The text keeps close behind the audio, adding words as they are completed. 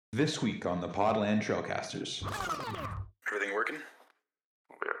This week on the Podland Trailcasters. Everything working?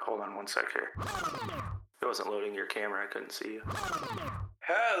 Hold on one sec here. It wasn't loading your camera. I couldn't see you.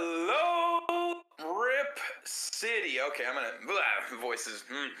 Hello, Rip City. Okay, I'm gonna... voices.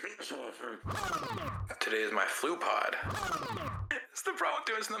 Today is my flu pod. It's the problem with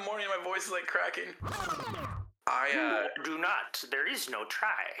doing this in the morning. My voice is like cracking. Do not. There is no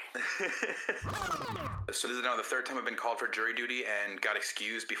try. So this is now the third time I've been called for jury duty and got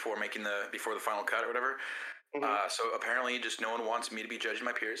excused before the final cut or whatever. So apparently just no one wants me to be judging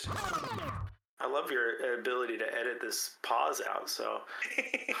my peers. I love your ability to edit this pause out, so...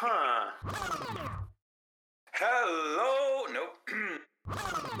 Hello? Nope.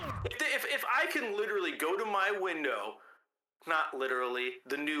 If I can literally go to my window, not literally,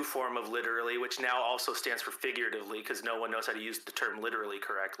 the new form of literally, which now also stands for figuratively, because no one knows how to use the term literally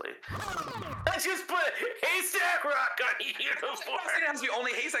correctly. I just put haystack rock on a uniform. I'm not saying it has to be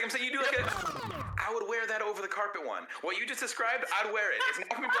only haystack. I'm saying you do like I would wear that over the carpet one. What you just described, I'd wear it. It's not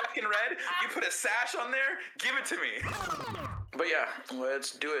gonna be black and red. You put a sash on there, give it to me. But yeah,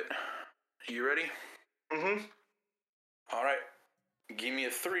 let's do it. You ready? Mm-hmm. All right. Give me a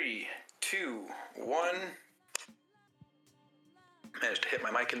 3, 2, 1. Managed to hit my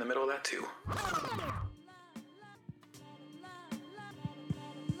mic in the middle of that too.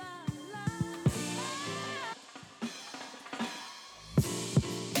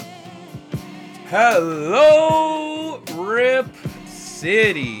 Hello, Rip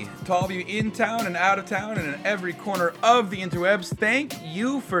City. To all of you in town and out of town and in every corner of the interwebs, thank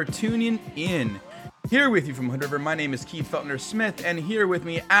you for tuning in. Here with you from Hood River, my name is Keith Feltner Smith, and here with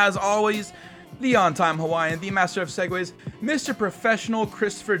me, as always, the on-time Hawaiian, the master of segues, Mr. Professional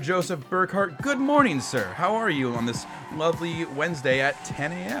Christopher Joseph Burkhart. Good morning, sir. How are you on this lovely Wednesday at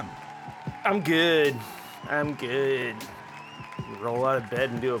 10 a.m.? I'm good. Roll out of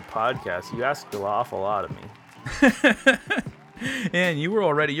bed and do a podcast. You asked an awful lot of me. And you were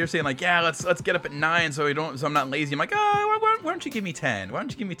already, you're saying like, yeah, let's get up at 9 so I'm not lazy. I'm like, why don't you give me 10? Why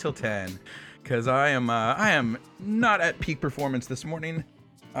don't you give me till 10? Because I am not at peak performance this morning.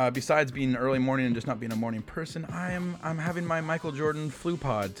 Besides being early morning and just not being a morning person, I'm having my Michael Jordan flu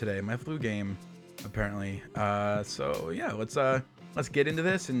pod today, my flu game, apparently. So yeah, let's get into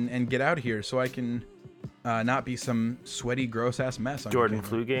this and get out of here so I can not be some sweaty, gross ass mess. On Jordan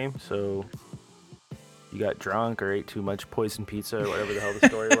flu game. So you got drunk or ate too much poison pizza or whatever the hell the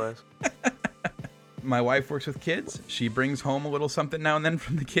story was. My wife works with kids. She brings home a little something now and then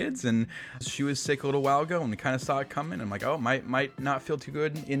from the kids, and she was sick a little while ago, and we kind of saw it coming. I'm like, oh, might not feel too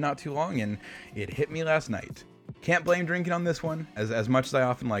good in not too long, and it hit me last night. Can't blame drinking on this one, as much as I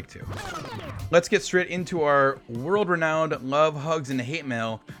often like to. Let's get straight into our world-renowned love, hugs, and hate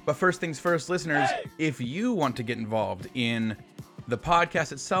mail. But first things first, listeners, if you want to get involved in the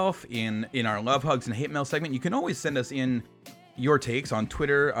podcast itself, in our love, hugs, and hate mail segment, you can always send us in your takes on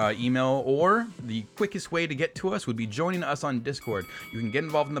Twitter, email, or the quickest way to get to us would be joining us on Discord. You can get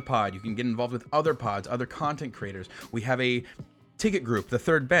involved in the pod. You can get involved with other pods, other content creators. We have a ticket group, The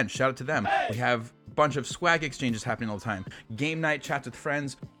Third Bench. Shout out to them. We have a bunch of swag exchanges happening all the time. Game night, chats with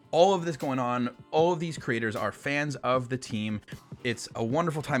friends. All of this going on. All of these creators are fans of the team. It's a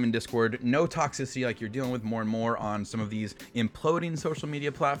wonderful time in Discord. No toxicity like you're dealing with more and more on some of these imploding social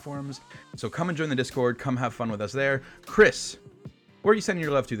media platforms. So come and join the Discord. Come have fun with us there. Chris, where are you sending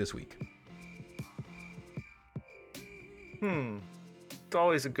your love to this week? It's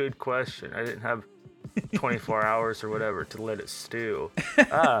always a good question. I didn't have 24 hours or whatever to let it stew.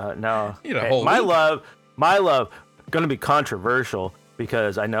 No. You had a whole my week. love, gonna be controversial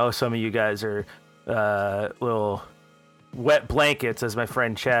because I know some of you guys are little wet blankets, as my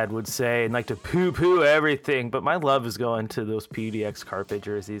friend Chad would say, and like to poo-poo everything. But my love is going to those PDX carpet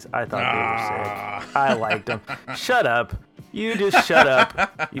jerseys. I thought they were sick. I liked them. Shut up. You just shut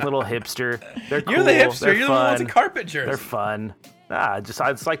up, you little hipster. They're cool. You're the hipster. They're You're the one fun. with the carpet jersey. They're fun.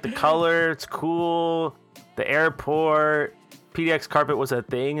 It's like the color. It's cool. The airport. PDX carpet was a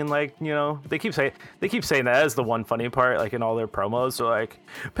thing, and like, you know, they keep saying that as the one funny part, like in all their promos. So like,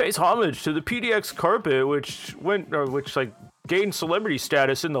 pays homage to the PDX carpet, which like gained celebrity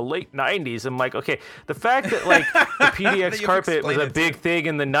status in the late 90s. I'm like, okay, the fact that like the PDX carpet was a big thing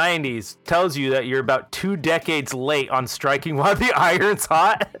in the 90s tells you that you're about 2 decades late on striking while the iron's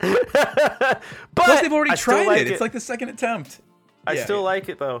hot. But plus, they've already tried like it. It's like the second attempt. I still like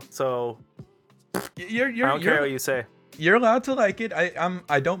it though. So I don't care what you say. You're allowed to like it.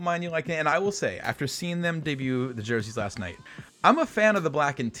 I don't mind you liking it. And I will say, after seeing them debut the jerseys last night, I'm a fan of the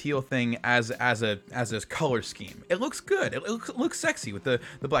black and teal thing as a color scheme. It looks good. It looks sexy with the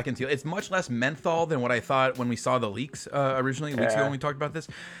black and teal. It's much less menthol than what I thought when we saw the leaks originally weeks ago when we talked about this.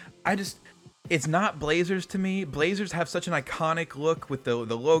 It's not Blazers to me. Blazers have such an iconic look with the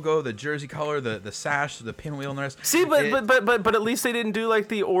logo, the jersey color, the sash, the pinwheel, and the rest. See, but at least they didn't do like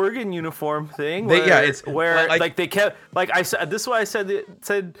the Oregon uniform thing. It's where like they kept like I said. This is why I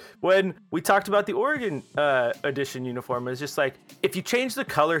said when we talked about the Oregon edition uniform. It's just like if you change the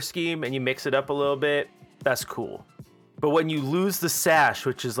color scheme and you mix it up a little bit, that's cool. But when you lose the sash,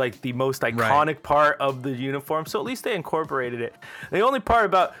 which is like the most iconic part of the uniform, so at least they incorporated it. The only part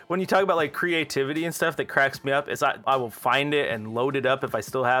about when you talk about like creativity and stuff that cracks me up is I will find it and load it up if I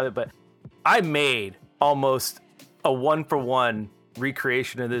still have it. But I made almost a 1-for-1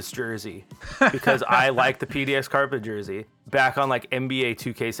 recreation of this jersey because I like the PDX carpet jersey back on like NBA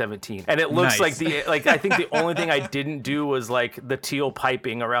 2K17, and it looks nice. I think the only thing I didn't do was like the teal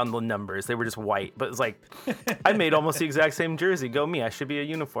piping around the numbers. They were just white, but it's like I made almost the exact same jersey. Go me! I should be a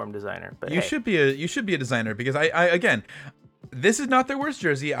uniform designer. But you should be a designer because I again. This is not their worst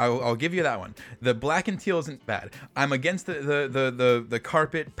jersey. I'll give you that one. The black and teal isn't bad. I'm against the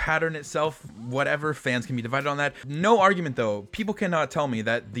carpet pattern itself. Whatever, fans can be divided on that. No argument though. People cannot tell me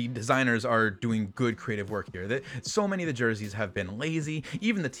that the designers are doing good creative work here. That so many of the jerseys have been lazy.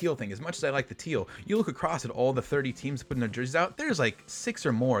 Even the teal thing. As much as I like the teal, you look across at all the 30 teams putting their jerseys out. There's like 6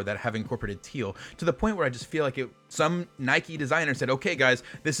 or more that have incorporated teal to the point where I just feel like some Nike designer said, "Okay, guys,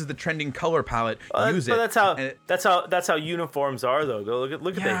 this is the trending color palette. Use it." But that's how uniforms are though. Go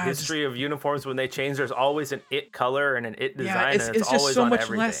look at the history of uniforms. When they change, there's always an it color and an it design. It's and it's just always so on much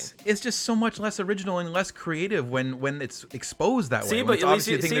everything. less. It's just so much less original and less creative when it's exposed that way. See, When but it's at least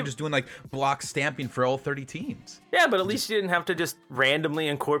obviously a thing see- they're just doing like block stamping for all 30 teams. Yeah, but at least you didn't have to just randomly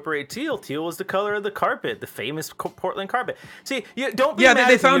incorporate teal. Teal was the color of the carpet, the famous Portland carpet. See, don't be Yeah, mad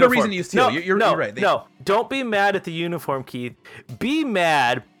they at the found a uniform. reason to use teal. You're right. No, don't be mad at the uniform, Keith. Be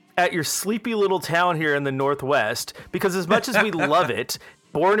mad at your sleepy little town here in the Northwest, because as much as we love it,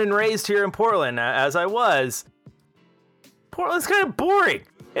 born and raised here in Portland, as I was, Portland's kind of boring.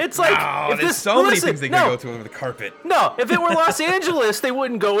 It's like there's many things they could go to over the carpet. No, if it were Los Angeles, they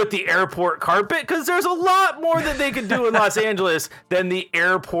wouldn't go with the airport carpet because there's a lot more that they could do in Los Angeles than the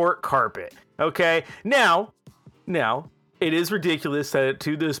airport carpet. Okay, now, it is ridiculous that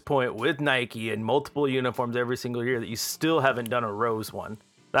to this point with Nike and multiple uniforms every single year that you still haven't done a rose one.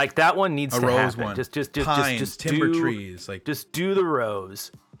 Like that one needs to rose happen. one. Just Pines, timber trees, like just do the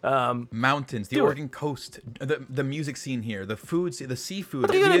rose. mountains, the Oregon coast, the music scene here, the food, the seafood.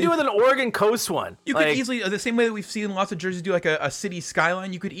 What are you gonna do with an Oregon coast one? You could easily, the same way that we've seen lots of jerseys do like a city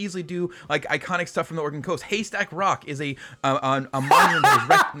skyline, you could easily do like iconic stuff from the Oregon coast. Haystack Rock is a monument that is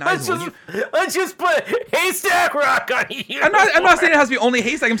recognizable. Let's just put Haystack Rock on here. I'm not saying it has to be only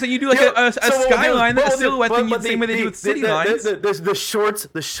Haystack. I'm saying you do like a skyline, a silhouette thing, the same way they do with city lines. The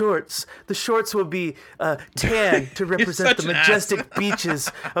shorts will be tan to represent the majestic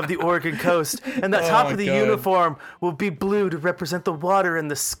beaches of the Oregon coast, and the top of the uniform will be blue to represent the water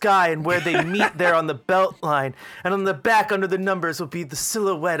and the sky and where they meet there on the belt line, and on the back under the numbers will be the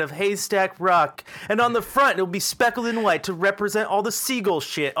silhouette of Haystack Rock, and on the front it will be speckled in white to represent all the seagull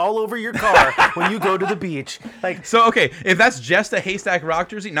shit all over your car when you go to the beach. Like, so okay, if that's just a Haystack Rock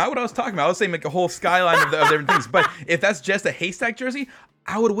jersey, not what I was talking about. I was saying make a whole skyline of different things, but if that's just a Haystack jersey,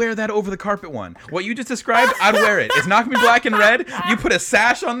 I would wear that over the carpet one. What you just described, I'd wear it. It's not gonna be black and red. You put a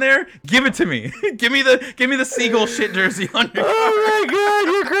sash on there, give it to me. give me the seagull shit jersey on your car. oh my god,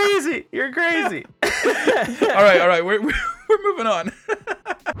 you're crazy. all right, we're moving on.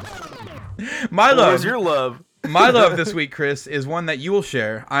 My love. Where's your love? My love this week, Chris, is one that you will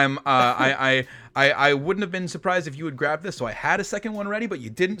share. I wouldn't have been surprised if you would grab this, so I had a second one ready, but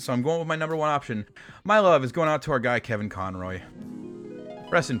you didn't, so I'm going with my number one option. My love is going out to our guy Kevin Conroy.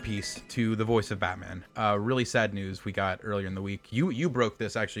 Rest in peace to the voice of Batman. Really sad news we got earlier in the week. You broke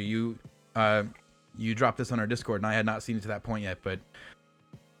this actually. You dropped this on our Discord, and I had not seen it to that point yet. But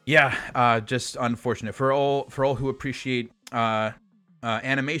yeah, just unfortunate for all who appreciate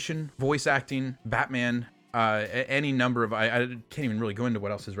animation, voice acting, Batman. Any number of I can't even really go into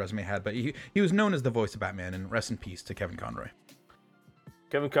what else his resume had, but he was known as the voice of Batman. And rest in peace to Kevin Conroy.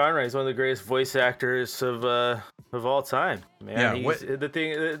 Kevin Conroy is one of the greatest voice actors of all time. Man, Yeah,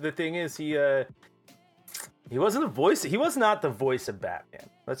 the thing is he wasn't the voice. He was not the voice of Batman.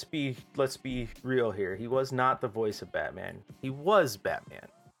 Let's be real here. He was not the voice of Batman. He was Batman.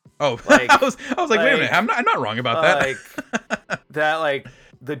 Oh, I was like, wait a minute, I'm not wrong about that.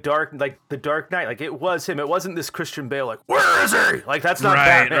 the Dark Knight. Like it was him. It wasn't this Christian Bale. Like where is he? Like that's not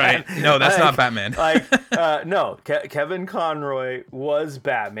Batman. Right. No, that's not Batman. No, Kevin Conroy was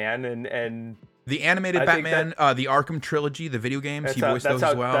Batman, and the animated Batman, the Arkham trilogy, the video games, he voiced those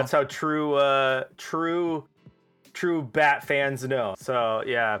as well. That's how true Bat fans know. So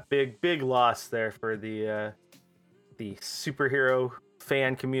yeah, big loss there for the superhero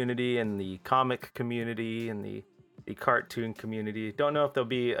fan community and the comic community and the cartoon community. Don't know if there'll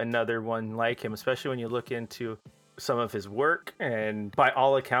be another one like him, especially when you look into some of his work, and by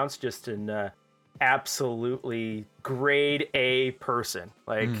all accounts just an absolutely grade A person,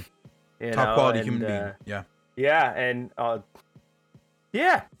 like top quality human being. And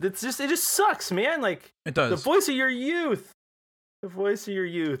it just sucks, man. Like it does. The voice of your youth.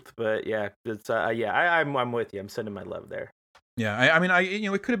 But yeah, it's I'm with you. I'm sending my love there. Yeah, I mean,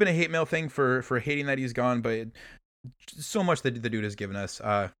 it could have been a hate mail thing for hating that he's gone, but so much that the dude has given us.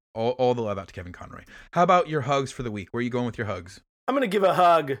 All the love out to Kevin Conroy. How about your hugs for the week? Where are you going with your hugs? I'm gonna give a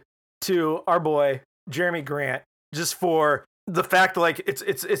hug to our boy Jeremy Grant, just for the fact that, like,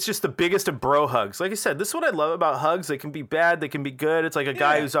 it's just the biggest of bro hugs. Like I said, this is what I love about hugs. They can be bad, they can be good. It's like a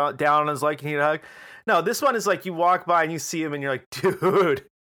guy who's down on his luck and he need a hug. No, this one is like you walk by and you see him and you're like, dude,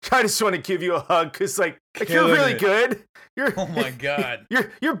 I just want to give you a hug because like you're really good. Oh my god,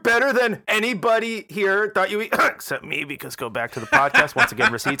 you're better than anybody here thought you except me, because go back to the podcast once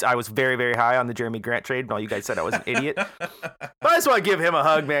again. Receipts. I was very, very high on the Jeremy Grant trade, and all you guys said I was an idiot. But I just want to give him a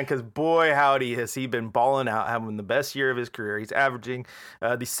hug, man, because boy howdy has he been balling out, having the best year of his career. He's averaging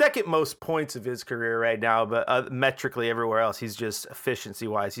the second most points of his career right now, but metrically everywhere else, he's just efficiency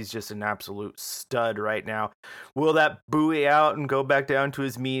wise, he's just an absolute stud right now. Will that buoy out and go back down to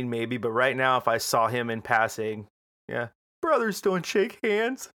his mean? Maybe, but right now, if I saw him in passing, yeah. Brothers don't shake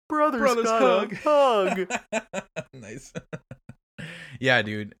hands. Brothers hug. Nice. Yeah,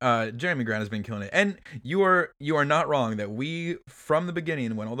 dude. Jeremy Grant has been killing it. And you are not wrong that we, from the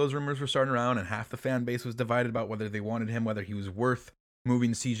beginning, when all those rumors were starting around and half the fan base was divided about whether they wanted him, whether he was worth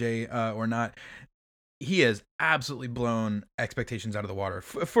moving CJ or not, he has absolutely blown expectations out of the water.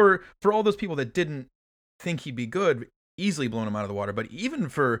 For all those people that didn't think he'd be good, easily blown him out of the water. But even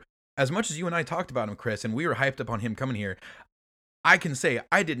for as much as you and I talked about him, Chris, and we were hyped up on him coming here, I can say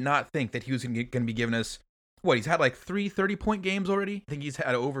I did not think that he was going to be giving us, what, he's had like 3 30-point games already? I think he's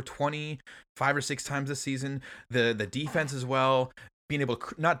had over 20, 5 or 6 times this season. The defense as well, being able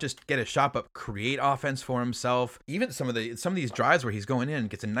to not just get a shot, but create offense for himself. Even some of these drives where he's going in and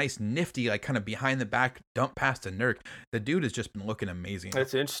gets a nice nifty, like kind of behind the back dump pass to Nurk. The dude has just been looking amazing.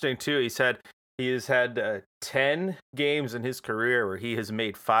 That's interesting too. He has had 10 games in his career where he has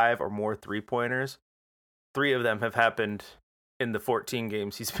made 5 or more 3-pointers. 3 of them have happened in the 14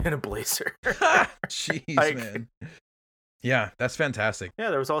 games he's been a Blazer. Jeez, man. Yeah, that's fantastic.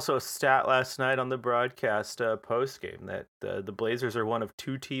 Yeah, there was also a stat last night on the broadcast post-game that the Blazers are one of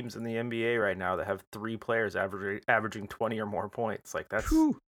 2 teams in the NBA right now that have 3 players averaging 20 or more points. Like,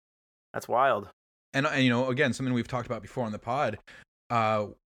 that's wild. And again, something we've talked about before on the pod,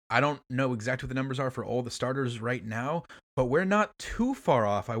 I don't know exactly what the numbers are for all the starters right now, but we're not too far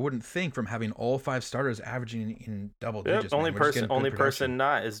off, I wouldn't think, from having all 5 starters averaging in double digits. Only person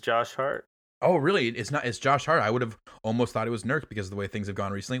not is Josh Hart. Oh, really? It's Josh Hart. I would have almost thought it was Nurk because of the way things have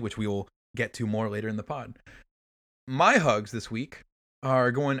gone recently, which we will get to more later in the pod. My hugs this week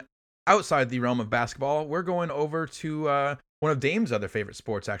are going outside the realm of basketball. We're going over to one of Dame's other favorite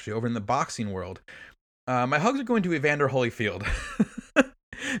sports, actually, over in the boxing world. My hugs are going to Evander Holyfield.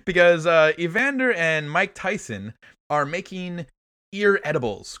 Because Evander and Mike Tyson are making ear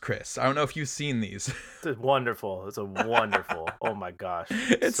edibles, Chris. I don't know if you've seen these. It's wonderful. It's a wonderful. Oh my gosh.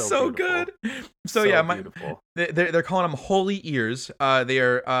 It's so good. So yeah, they're calling them holy ears. They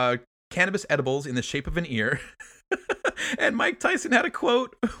are cannabis edibles in the shape of an ear. And Mike Tyson had a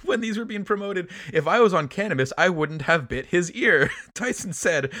quote when these were being promoted: "If I was on cannabis, I wouldn't have bit his ear." Tyson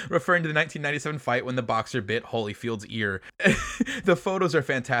said, referring to the 1997 fight when the boxer bit Holyfield's ear. The photos are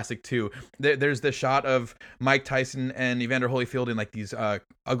fantastic too. There's the shot of Mike Tyson and Evander Holyfield in like these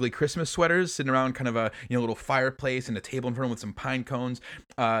ugly Christmas sweaters, sitting around kind of a little fireplace and a table in front of them with some pine cones.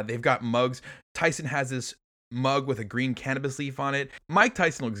 They've got mugs. Tyson has this mug with a green cannabis leaf on it. Mike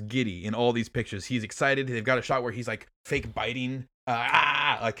Tyson looks giddy in all these pictures. He's excited. They've got a shot where he's like fake biting,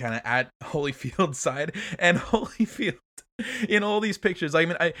 like kind of at Holyfield's side, and Holyfield in all these pictures. I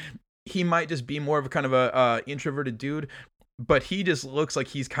mean, he might just be more of a kind of a introverted dude, but he just looks like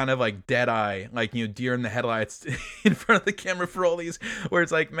he's kind of like dead eye, like deer in the headlights in front of the camera for all these. Where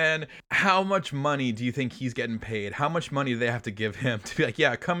it's like, man, how much money do you think he's getting paid? How much money do they have to give him to be like,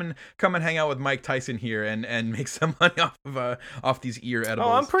 yeah, come and hang out with Mike Tyson here and make some money off these ear edibles?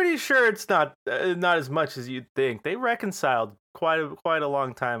 Oh, I'm pretty sure it's not as much as you'd think. They reconciled quite a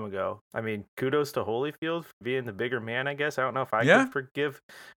long time ago. I mean, kudos to Holyfield for being the bigger man, I guess. I don't know if I could forgive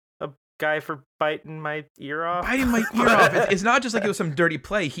a guy for biting my ear off. Biting my ear off. It's not just like it was some dirty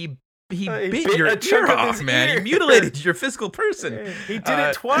play. He bit your ear off, man. He mutilated your physical person. He did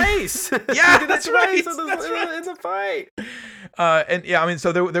it twice. Yeah, he did it twice in the fight. And yeah, I mean,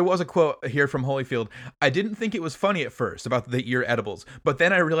 so there was a quote here from Holyfield. I didn't think it was funny at first about the ear edibles, but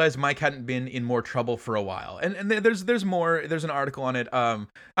then I realized Mike hadn't been in more trouble for a while. And there's more. There's an article on it. I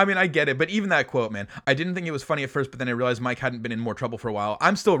mean, I get it, but even that quote, man, I didn't think it was funny at first, but then I realized Mike hadn't been in more trouble for a while.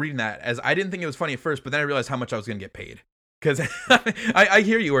 I'm still reading that as I didn't think it was funny at first, but then I realized how much I was going to get paid. Because I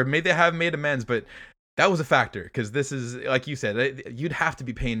hear you, or maybe they have made amends, but that was a factor. Because this is, like you said, you'd have to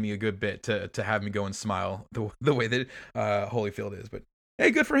be paying me a good bit to have me go and smile the way that Holyfield is. But hey,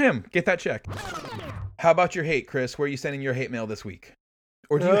 good for him. Get that check. How about your hate, Chris? Where are you sending your hate mail this week?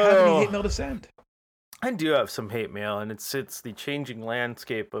 Or do you have any hate mail to send? I do have some hate mail, and it's the changing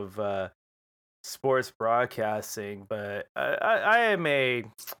landscape of sports broadcasting. But I am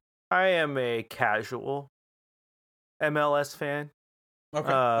a casual MLS fan.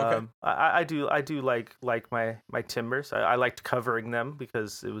 Okay. I do like my Timbers. I liked covering them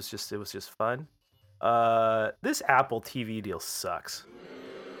because it was just fun. This Apple TV deal sucks.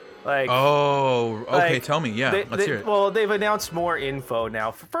 Like, oh, okay. Like, tell me. Yeah, let's hear it. Well, they've announced more info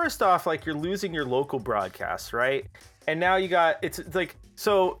now. First off, like, you're losing your local broadcasts, right? And now it's like,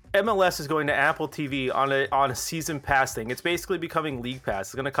 so MLS is going to Apple TV on a season pass thing. It's basically becoming League Pass.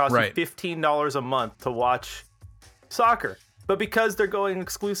 It's going to cost you $15 a month to watch soccer. But because they're going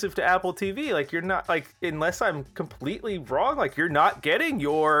exclusive to Apple TV, like, you're not, like, unless I'm completely wrong, like, you're not getting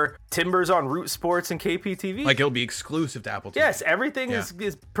your Timbers on Root Sports and KPTV. Like, it'll be exclusive to Apple TV. Yes, everything is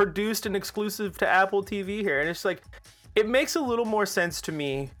produced and exclusive to Apple TV here. And it's like, it makes a little more sense to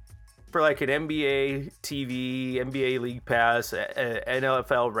me for like an NBA TV, NBA League Pass,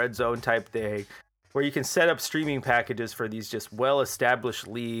 NFL Red Zone type thing, where you can set up streaming packages for these just well-established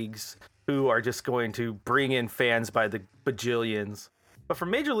leagues who are just going to bring in fans by the bajillions. But for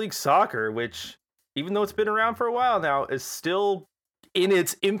Major League Soccer, which, even though it's been around for a while now, is still in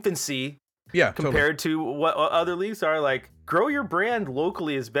its infancy compared to what other leagues are, like, grow your brand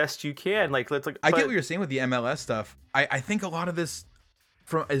locally as best you can. Like, let's like. I get what you're saying with the MLS stuff. I think a lot of this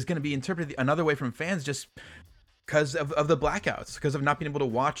is going to be interpreted another way from fans just because of the blackouts, because of not being able to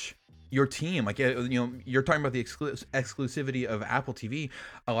watch your team. Like, you know, you're talking about the exclusivity of Apple TV.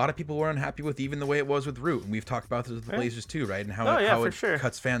 A lot of people were unhappy with even the way it was with Root, and we've talked about this with the Blazers too, right? And how it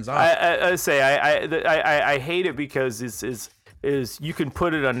cuts fans off. I hate it because is you can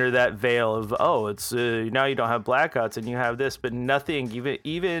put it under that veil of, oh, it's now you don't have blackouts and you have this, but nothing,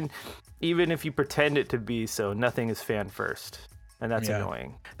 even if you pretend it to be so, nothing is fan first, and that's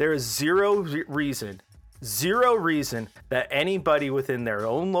annoying. There is zero reason that anybody within their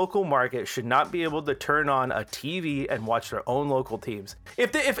own local market should not be able to turn on a TV and watch their own local teams.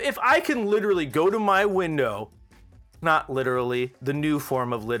 If I can literally go to my window, not literally, the new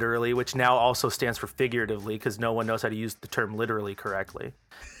form of literally, which now also stands for figuratively because no one knows how to use the term literally correctly.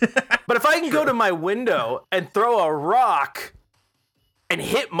 But if I can go to my window and throw a rock and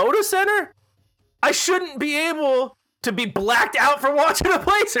hit Moda Center, I shouldn't be able to be blacked out for watching a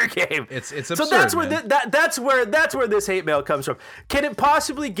Blazer game. It's absurd. So that's where this hate mail comes from. Can it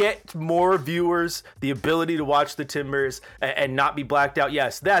possibly get more viewers the ability to watch the Timbers and not be blacked out?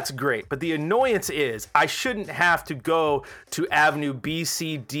 Yes, that's great. But the annoyance is I shouldn't have to go to Avenue B,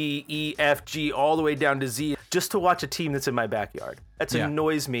 C, D, E, F, G, all the way down to Z just to watch a team that's in my backyard. That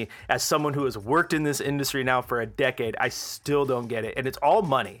annoys me as someone who has worked in this industry now for a decade. I still don't get it. And it's all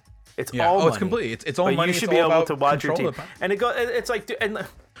money. It's all money. It's completely. It's all money. You should be able to watch your team. And it's like,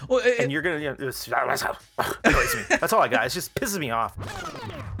 and you're gonna. That's all I got. It just pisses me off.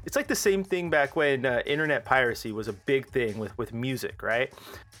 It's like the same thing back when internet piracy was a big thing with music, right?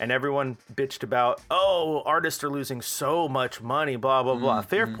 And everyone bitched about, oh, artists are losing so much money, blah blah blah.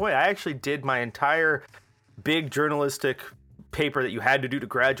 Fair point. I actually did my entire big journalistic paper that you had to do to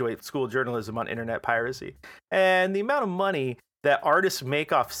graduate school of journalism on internet piracy, and the amount of money that artists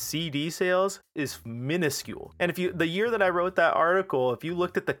make off CD sales is minuscule. And the year that I wrote that article, if you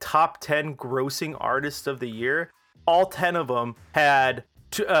looked at the top 10 grossing artists of the year, all 10 of them had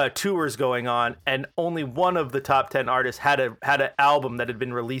tours going on, and only one of the top 10 artists had an album that had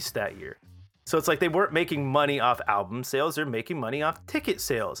been released that year. So it's like they weren't making money off album sales, they're making money off ticket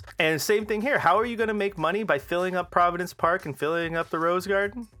sales. And same thing here. How are you going to make money by filling up Providence Park and filling up the Rose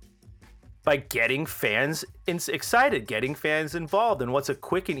Garden? by getting fans excited, getting fans involved. And what's a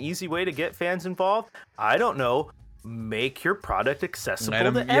quick and easy way to get fans involved? I don't know. Make your product accessible to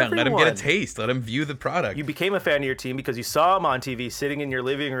everyone. Let them get a taste. Let them view the product. You became a fan of your team because you saw them on TV sitting in your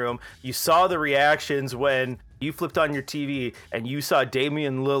living room. You saw the reactions when you flipped on your TV and you saw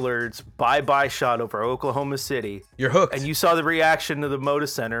Damian Lillard's bye-bye shot over Oklahoma City. You're hooked. And you saw the reaction to the Moda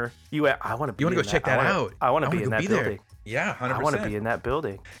Center. You went, I want to be. You want to go check that out. I want to be in that building. Yeah, 100%. I want to be in that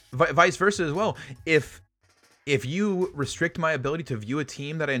building. Vice versa as well. If you restrict my ability to view a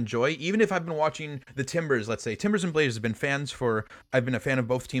team that I enjoy, even if I've been watching the Timbers, let's say, Timbers and Blazers have been I've been a fan of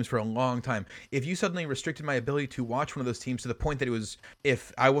both teams for a long time. If you suddenly restricted my ability to watch one of those teams to the point that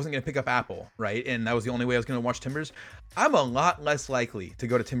if I wasn't going to pick up Apple, right, and that was the only way I was going to watch Timbers, I'm a lot less likely to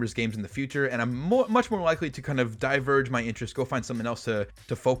go to Timbers games in the future, and I'm much more likely to kind of diverge my interest, go find something else to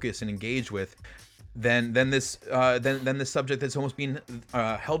focus and engage with. Than this subject that's almost being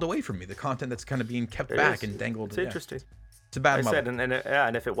held away from me, the content that's kind of being kept back and dangled. It's interesting. It's a bad said,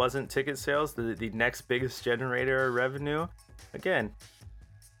 and if it wasn't ticket sales, the next biggest generator of revenue, again,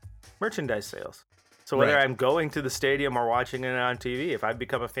 merchandise sales. So whether I'm going to the stadium or watching it on TV, if I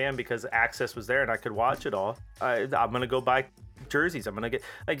become a fan because access was there and I could watch it all, I'm gonna go buy jerseys. I'm gonna get,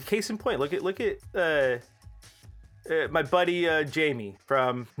 like, case in point. Look at my buddy Jamie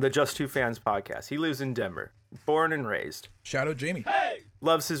from the Just Two Fans podcast. He lives in Denver, born and raised. Shout out Jamie. Hey!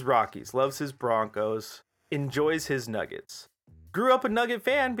 Loves his Rockies, loves his Broncos, enjoys his Nuggets. Grew up a Nugget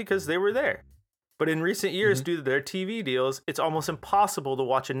fan because they were there. But in recent years, due to their TV deals, it's almost impossible to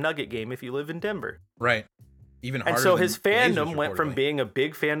watch a Nugget game if you live in Denver. Right. Even harder. And so his fandom went from being a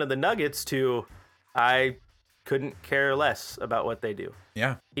big fan of the Nuggets to I couldn't care less about what they do.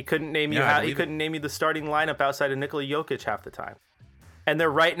 Yeah. He couldn't name you he couldn't name you the starting lineup outside of Nikola Jokic half the time. And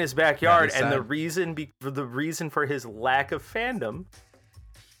they're right in his backyard, and the reason for his lack of fandom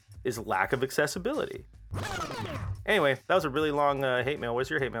is lack of accessibility. Anyway, that was a really long hate mail. Where's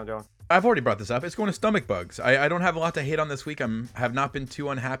your hate mail going? I've already brought this up. It's going to stomach bugs. I don't have a lot to hate on this week. Have not been too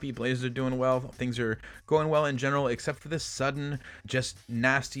unhappy. Blazers are doing well. Things are going well in general, except for this sudden, just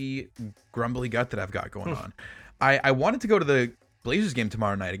nasty, grumbly gut that I've got going on. I wanted to go to the Blazers game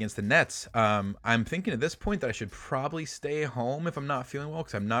tomorrow night against the Nets. I'm thinking at this point that I should probably stay home if I'm not feeling well,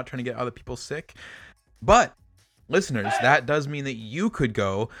 because I'm not trying to get other people sick. But, listeners, that does mean that you could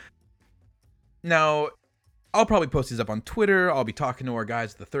go. Now, I'll probably post these up on Twitter. I'll be talking to our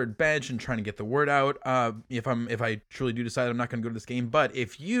guys at the third bench and trying to get the word out if I truly do decide I'm not going to go to this game. But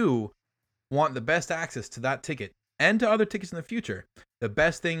if you want the best access to that ticket and to other tickets in the future, the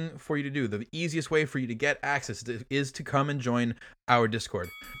best thing for you to do, the easiest way for you to get access is to come and join our Discord.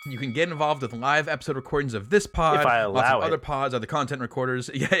 You can get involved with live episode recordings of this pod, if I allow lots of other pods, other content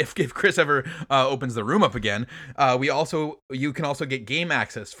recorders. Yeah, if Chris ever opens the room up again. You can also get game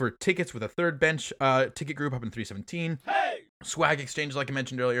access for tickets with a third bench ticket group up in 317. Hey! Swag exchange, like I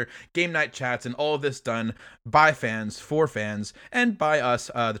mentioned earlier, game night chats, and all of this done by fans, for fans, and by us,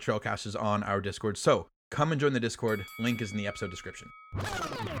 the Trailcasters, on our Discord. So come and join the Discord. Link is in the episode description.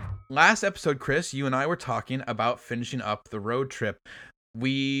 Last episode, Chris, you and I were talking about finishing up the road trip.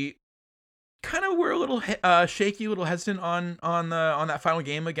 We kind of were a little shaky, a little hesitant on that final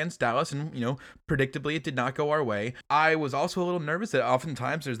game against Dallas, and predictably it did not go our way. I was also a little nervous that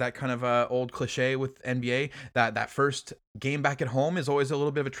oftentimes there's that kind of old cliche with NBA that first game back at home is always a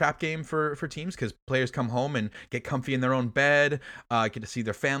little bit of a trap game for teams, because players come home and get comfy in their own bed, get to see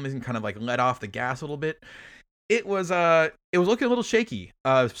their families and kind of like let off the gas a little bit. It was looking a little shaky.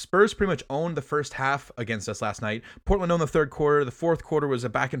 Spurs pretty much owned the first half against us last night. Portland owned the third quarter. The fourth quarter was a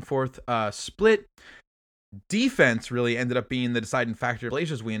back and forth split. Defense really ended up being the deciding factor.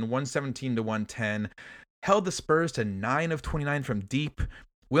 Blazers win 117-110. Held the Spurs to 9 of 29 from deep.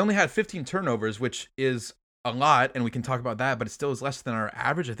 We only had 15 turnovers, which is a lot, and we can talk about that, but it still is less than our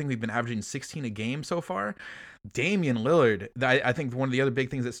average. I think we've been averaging 16 a game so far. Damian Lillard, I think one of the other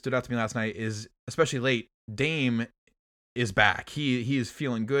big things that stood out to me last night is, especially late, Dame is back. He is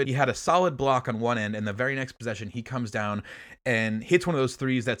feeling good. He had a solid block on one end, and the very next possession he comes down and hits one of those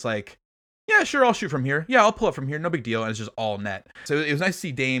threes that's like, yeah, sure, I'll shoot from here. Yeah, I'll pull up from here. No big deal. And it's just all net. So it was nice to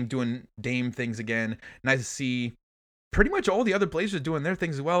see Dame doing Dame things again. Nice to see pretty much all the other Blazers doing their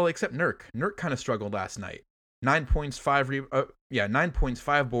things as well, except Nurk. Nurk kind of struggled last night. 9 points,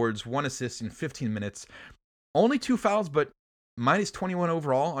 5 boards, 1 assist in 15 minutes. Only 2 fouls, but minus 21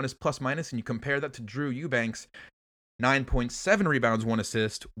 overall on his plus minus, and you compare that to Drew Eubanks, 9.7 rebounds, 1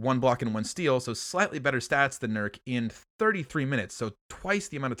 assist, 1 block, and 1 steal, so slightly better stats than Nurk in 33 minutes, so twice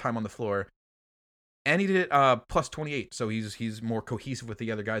the amount of time on the floor. And he did it plus 28, so he's more cohesive with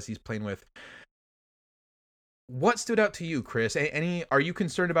the other guys he's playing with. What stood out to you, Chris? Are you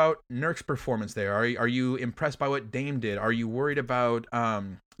concerned about Nurk's performance there? Are you impressed by what Dame did? Are you worried about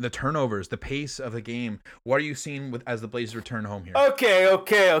the turnovers, the pace of the game? What are you seeing as the Blazers return home here?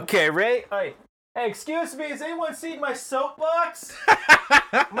 Okay, Ray. Hey, excuse me, has anyone seen my soapbox?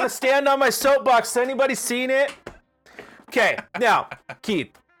 I'm gonna stand on my soapbox. Has anybody seen it? Okay, now,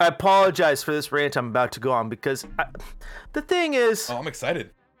 Keith, I apologize for this rant I'm about to go on because the thing is, Oh, I'm excited.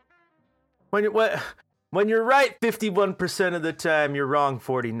 when you're right 51% of the time, you're wrong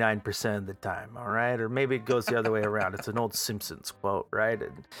 49% of the time, all right? Or maybe it goes the other way around. It's an old Simpsons quote, right?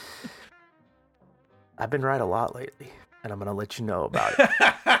 And I've been right a lot lately, and I'm going to let you know about it.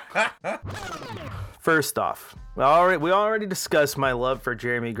 First off, we already discussed my love for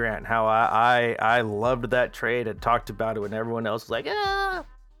Jeremy Grant, how I loved that trade and talked about it when everyone else was like,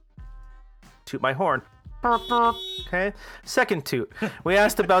 toot my horn. Okay. Second toot. We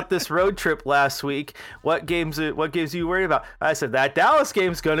asked about this road trip last week. What games are you worried about? I said that Dallas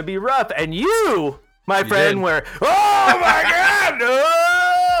game's gonna be rough, and you, my friend, did. were, oh my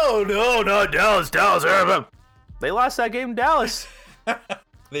God, no, not Dallas. They lost that game in Dallas.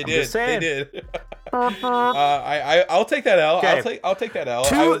 They I'm did. just saying. They did. I'll take that L. Okay. I'll take that L.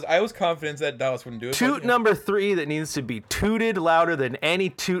 I was confident that Dallas wouldn't do it. Toot number 3 that needs to be tooted louder than any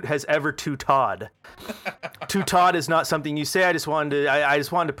toot has ever tootod. Tootod is not something you say. I just wanted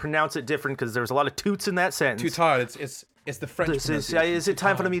to pronounce it different because there was a lot of toots in that sentence. Tootod. It's the French. Is it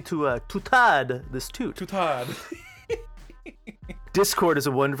time for me to tootad this toot? Tootod. Discord is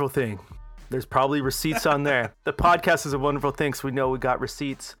a wonderful thing. There's probably receipts on there. The podcast is a wonderful thing, so we know we got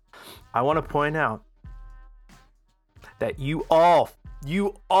receipts. I want to point out that you all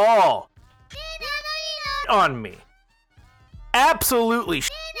on me. Absolutely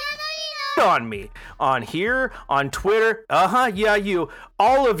on me. On here, on Twitter. Yeah, you.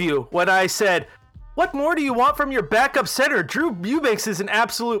 All of you. When I said, what more do you want from your backup center? Drew Eubanks is an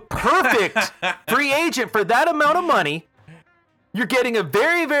absolute perfect free agent for that amount of money. You're getting a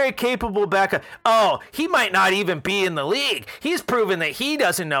very, very capable backup. Oh, he might not even be in the league. He's proven that he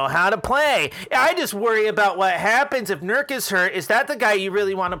doesn't know how to play. I just worry about what happens if Nurk is hurt. Is that the guy you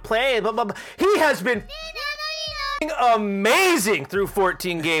really want to play? Blah, blah, blah. He has been amazing through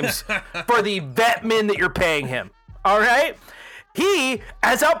 14 games for the vet min that you're paying him. All right? He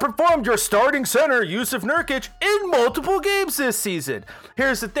has outperformed your starting center, Yusuf Nurkic, in multiple games this season.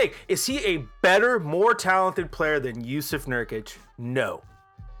 Here's the thing. Is he a better, more talented player than Yusuf Nurkic? No.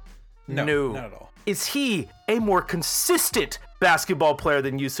 No, not at all. Is he a more consistent basketball player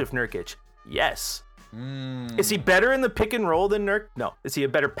than Yusuf Nurkic? Yes. Is he better in the pick and roll than Nurk? No. Is he a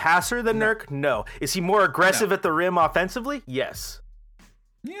better passer than Nurk? No. Is he more aggressive at the rim offensively? Yes.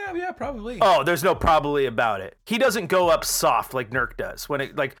 Yeah, probably. Oh, there's no probably about it. He doesn't go up soft like Nurk does.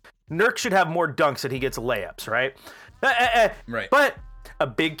 Nurk should have more dunks than he gets layups, right? Right. But a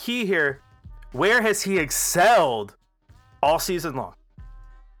big key here, where has he excelled all season long?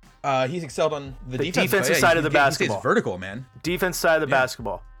 He's excelled on the defensive side of the basketball. He stays vertical, man. Defense side of the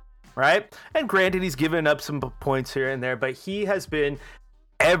basketball, right? And granted, he's given up some points here and there, but he has been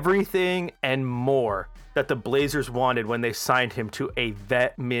everything and more that the Blazers wanted when they signed him to a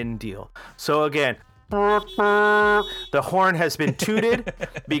vet min deal. So again, the horn has been tooted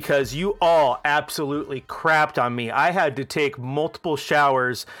because you all absolutely crapped on me. I had to take multiple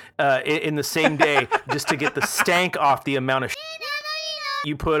showers in the same day just to get the stank off the amount of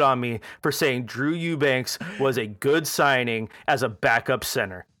you put on me for saying Drew Eubanks was a good signing as a backup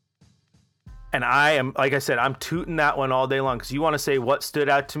center. And I am, like I said, I'm tooting that one all day long because you want to say what stood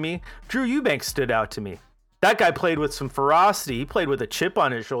out to me? Drew Eubanks stood out to me. That guy played with some ferocity. He played with a chip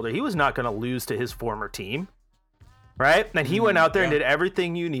on his shoulder. He was not going to lose to his former team, right? And he went out there and did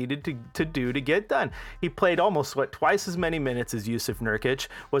everything you needed to do to get done. He played almost, twice as many minutes as Yusuf Nurkic.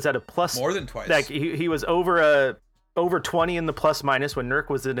 Was at a plus. More than twice. Like he was over 20 in the plus minus when Nurk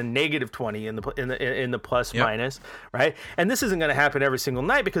was at a negative 20 in the plus minus, right? And this isn't going to happen every single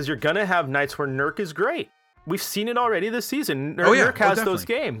night because you're going to have nights where Nurk is great. We've seen it already this season. Nurk has those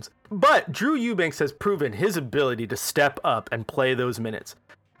games. But Drew Eubanks has proven his ability to step up and play those minutes.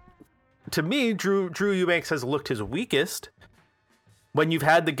 To me, Drew Eubanks has looked his weakest when you've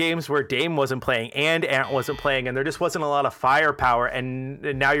had the games where Dame wasn't playing and Ant wasn't playing and there just wasn't a lot of firepower, and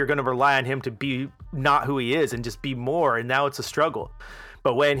now you're going to rely on him to be not who he is and just be more, and now it's a struggle.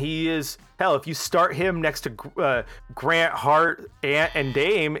 But when he is, hell, if you start him next to Grant, Hart, Ant, and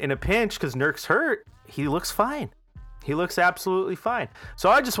Dame in a pinch because Nurk's hurt, he looks fine. He looks absolutely fine. So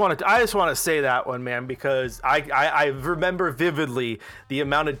I just want to say that one, man, because I remember vividly the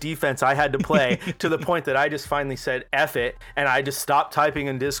amount of defense I had to play to the point that I just finally said F it, and I just stopped typing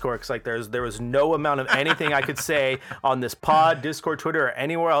in Discord because like there was no amount of anything I could say on this pod, Discord, Twitter, or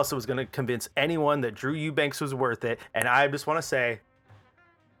anywhere else that was going to convince anyone that Drew Eubanks was worth it. And I just want to say,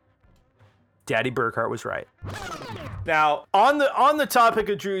 Daddy Burkhart was right. Now, on the topic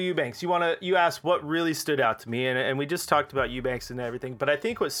of Drew Eubanks, you asked what really stood out to me, and we just talked about Eubanks and everything, but I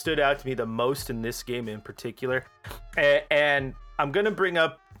think what stood out to me the most in this game in particular, and I'm going to bring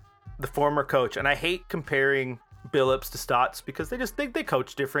up the former coach, and I hate comparing Billups to Stotts because they just think they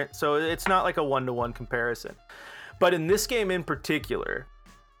coach different, so it's not like a one-to-one comparison. But in this game in particular,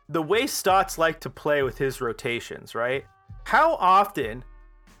 the way Stotts liked to play with his rotations, right? How often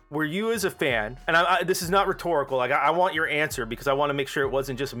were you as a fan, and this is not rhetorical, like I want your answer because I want to make sure it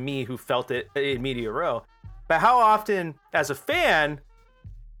wasn't just me who felt it in media row, but how often as a fan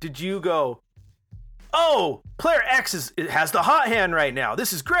did you go, oh, player X has the hot hand right now,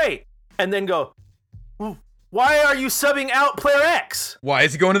 this is great, and then go, why are you subbing out player X? Why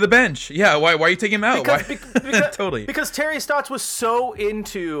is he going to the bench? Yeah, why are you taking him out? Because, totally. Because Terry Stotts was so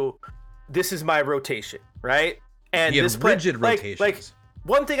into, this is my rotation, right? And he had this play, rigid rotations. Like,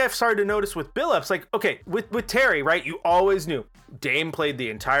 one thing I've started to notice with Billups, like, okay, with Terry, right? You always knew Dame played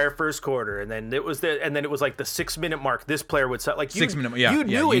the entire first quarter, and then it was like the 6 minute mark. This player would set like 6 minute. Yeah, you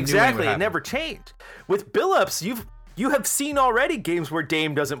knew exactly. It it never changed. With Billups, you have seen already games where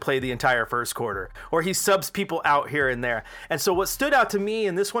Dame doesn't play the entire first quarter, or he subs people out here and there. And so what stood out to me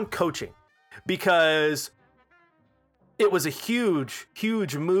in this one, coaching, because it was a huge,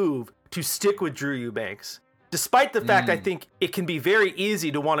 huge move to stick with Drew Eubanks. Despite the fact I think it can be very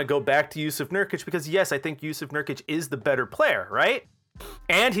easy to want to go back to Jusuf Nurkic because, yes, I think Jusuf Nurkic is the better player, right?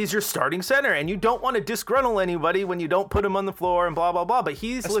 And he's your starting center, and you don't want to disgruntle anybody when you don't put him on the floor and blah, blah, blah. But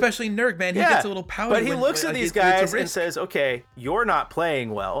especially Nurk, man. He gets a little pouty. But he looks at these guys and says, okay, you're not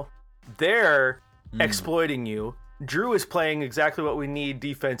playing well. They're exploiting you. Drew is playing exactly what we need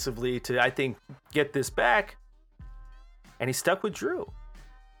defensively to, I think, get this back. And he stuck with Drew.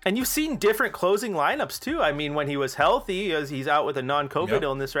 And you've seen different closing lineups too. I mean, when he was healthy, as he's out with a non-COVID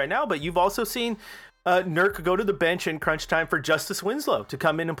illness right now, but you've also seen Nurk go to the bench in crunch time for Justice Winslow to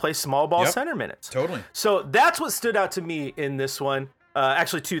come in and play small ball center minutes. Totally. So that's what stood out to me in this one.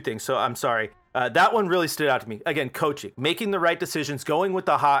 Actually, two things. So I'm sorry. That one really stood out to me. Again, coaching, making the right decisions, going with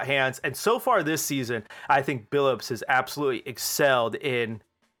the hot hands. And so far this season, I think Billups has absolutely excelled in,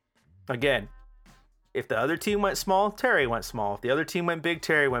 again, if the other team went small, Terry went small. If the other team went big,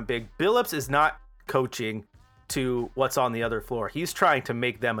 Terry went big. Billups is not coaching to what's on the other floor. He's trying to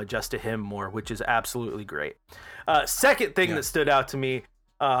make them adjust to him more, which is absolutely great. Second thing that stood out to me,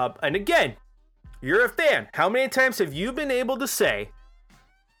 and again, you're a fan. How many times have you been able to say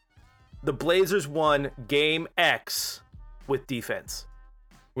the Blazers won game X with defense?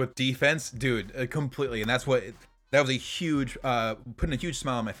 With defense? Dude, completely. And that's what... That was a huge, putting a huge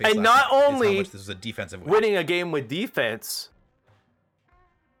smile on my face. And not only this was a defensive win. Winning a game with defense,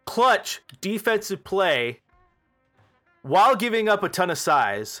 clutch defensive play while giving up a ton of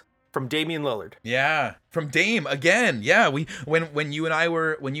size from Damian Lillard. Yeah, from Dame again. Yeah, when you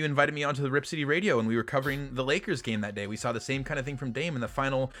invited me onto the Rip City Radio and we were covering the Lakers game that day, we saw the same kind of thing from Dame in the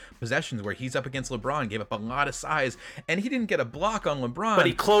final possessions where he's up against LeBron, gave up a lot of size, and he didn't get a block on LeBron, but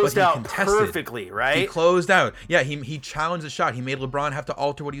he closed out perfectly, right? He closed out. Yeah, he challenged the shot. He made LeBron have to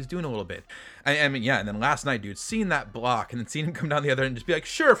alter what he's doing a little bit. I mean, yeah, and then last night, dude, seeing that block and then seeing him come down the other end and just be like,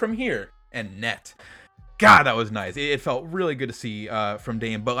 sure, from here, and net. God, that was nice. It felt really good to see from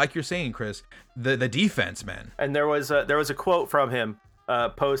Dame. But like you're saying, Chris, the defense, man. And there was a quote from him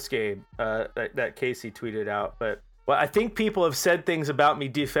post game that Casey tweeted out. But I think people have said things about me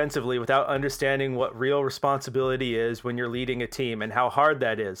defensively without understanding what real responsibility is when you're leading a team and how hard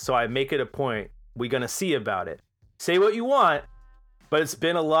that is. So I make it a point. We're gonna see about it. Say what you want. But it's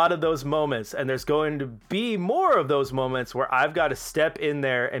been a lot of those moments, and there's going to be more of those moments where I've got to step in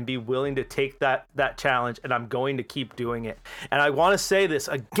there and be willing to take that challenge, and I'm going to keep doing it. And I want to say this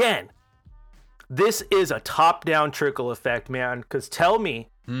again. This is a top-down trickle effect, man, because tell me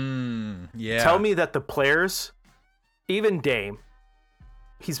that the players, even Dame,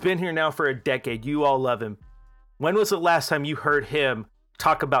 he's been here now for a decade. You all love him. When was the last time you heard him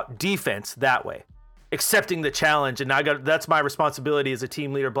talk about defense that way? Accepting the challenge, and that's my responsibility as a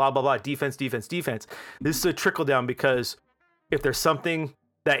team leader, blah, blah, blah, defense. This is a trickle down because if there's something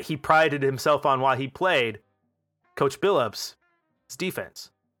that he prided himself on while he played, Coach Billups, it's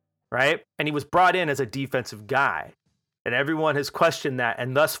defense, right? And he was brought in as a defensive guy, and everyone has questioned that,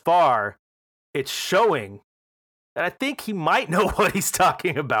 and thus far, it's showing And I think he might know what he's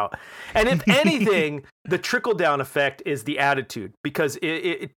talking about. And if anything, the trickle-down effect is the attitude. Because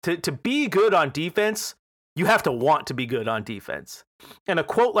to be good on defense, you have to want to be good on defense. And a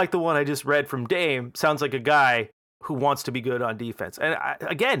quote like the one I just read from Dame sounds like a guy who wants to be good on defense. And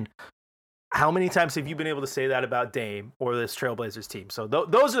again, how many times have you been able to say that about Dame or this Trailblazers team? So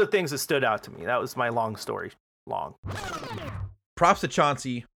those are the things that stood out to me. That was my long story. Long. Props to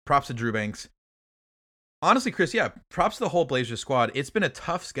Chauncey. Props to Drew Banks. Honestly, Chris, yeah, props to the whole Blazers squad. It's been a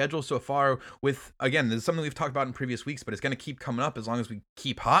tough schedule so far with, again, this is something we've talked about in previous weeks, but it's going to keep coming up as long as we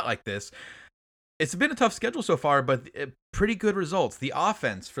keep hot like this. It's been a tough schedule so far, but pretty good results. The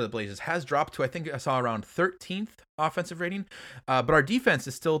offense for the Blazers has dropped to, I think I saw around 13th offensive rating, but our defense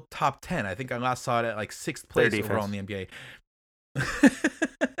is still top 10. I think I last saw it at like 6th place overall in the NBA.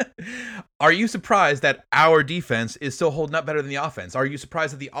 Are you surprised that our defense is still holding up better than the offense? Are you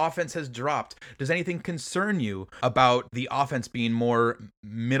surprised that the offense has dropped? Does anything concern you about the offense being more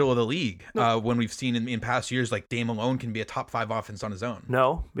middle of the league when we've seen in past years like Dame alone can be a top 5 offense on his own?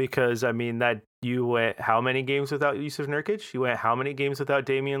 No, because I mean that you went how many games without Yusuf Nurkic? You went how many games without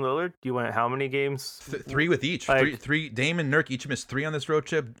Damian Lillard? You went how many games? 3 with each. Three. Dame and Nurk each missed 3 on this road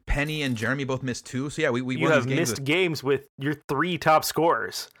trip. Penny and Jeremy both missed 2. So yeah, we you have missed games with your 3 top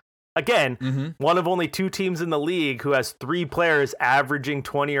scorers. Again, one of only 2 teams in the league who has 3 players averaging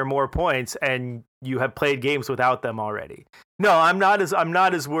 20 or more points, and you have played games without them already. No, I'm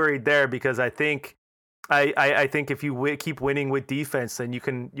not as worried there because I think if you keep winning with defense, then you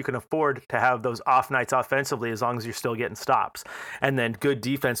can afford to have those off nights offensively as long as you're still getting stops, and then good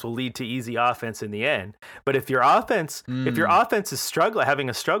defense will lead to easy offense in the end. But if your offense is having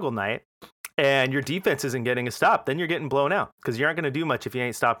a struggle night, and your defense isn't getting a stop, then you're getting blown out because you aren't going to do much if you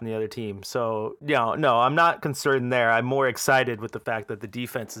ain't stopping the other team. So, no, I'm not concerned there. I'm more excited with the fact that the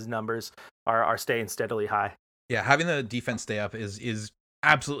defense's numbers are staying steadily high. Yeah, having the defense stay up is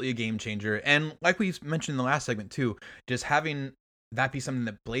absolutely a game changer. And like we mentioned in the last segment too, just having that be something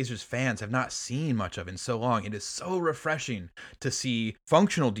that Blazers fans have not seen much of in so long. It is so refreshing to see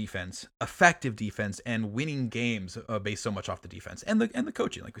functional defense, effective defense, and winning games based so much off the defense and the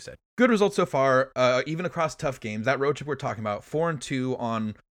coaching, like we said. Good results so far, even across tough games. That road trip we're talking about, 4-2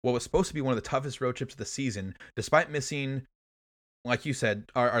 on what was supposed to be one of the toughest road trips of the season, despite missing, like you said,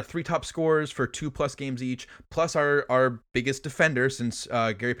 our 3 top scorers for 2+ games each, plus our biggest defender since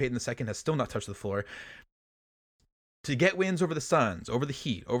Gary Payton II has still not touched the floor. To get wins over the Suns, over the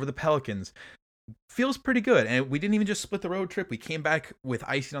Heat, over the Pelicans, feels pretty good. And we didn't even just split the road trip. We came back with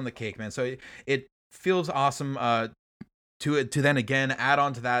icing on the cake, man. So it feels awesome to then again add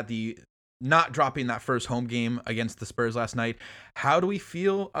on to that the not dropping that first home game against the Spurs last night. How do we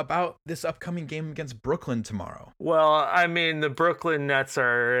feel about this upcoming game against Brooklyn tomorrow? Well, I mean, the Brooklyn Nets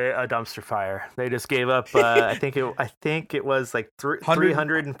are a dumpster fire. They just gave up, I think it was like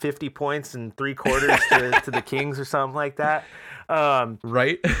 350 points in 3 quarters to the Kings or something like that.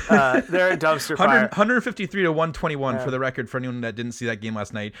 Right? They're a dumpster fire. 153 to 121 for the record for anyone that didn't see that game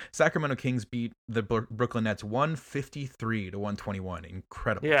last night. Sacramento Kings beat the Brooklyn Nets 153 to 121.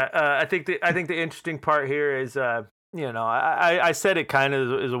 Incredible. Yeah, I think the interesting part here is, I said it kind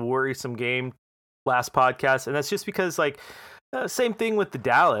of is a worrisome game last podcast, and that's just because same thing with the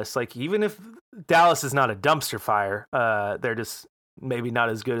Dallas. Like even if Dallas is not a dumpster fire, they're just maybe not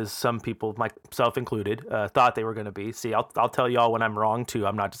as good as some people, myself included, thought they were going to be. See, I'll tell y'all when I'm wrong too.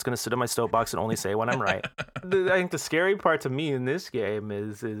 I'm not just going to sit in my soapbox and only say when I'm right. I think the scary part to me in this game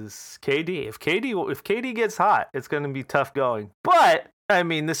is KD. If KD gets hot, it's going to be tough going. But I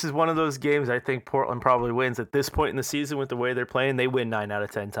mean, this is one of those games I think Portland probably wins at this point in the season with the way they're playing. They win 9 out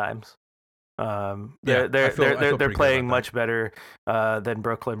of 10 times. They're playing much better than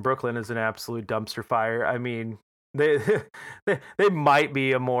Brooklyn. Brooklyn is an absolute dumpster fire. I mean, they might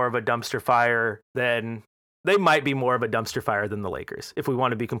be more of a dumpster fire than the Lakers, if we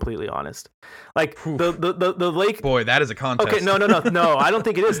want to be completely honest. Like the Lake. Boy, that is a contest. Okay, no, I don't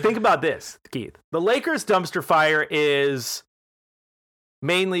think it is. Think about this, Keith. The Lakers dumpster fire is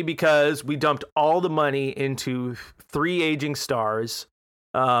mainly because we dumped all the money into 3 aging stars,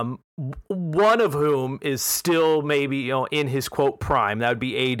 one of whom is still maybe in his quote prime. That would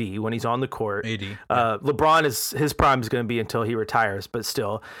be AD when he's on the court. AD. LeBron his prime is going to be until he retires, but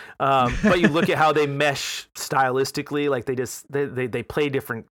still. But you look at how they mesh stylistically, like they play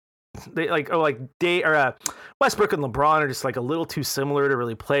different. Westbrook and LeBron are just like a little too similar to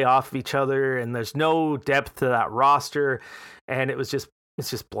really play off of each other, and there's no depth to that roster, and it's just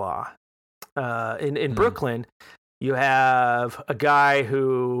blah. In Brooklyn, you have a guy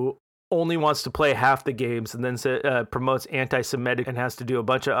who only wants to play half the games and then promotes anti-Semitic and has to do a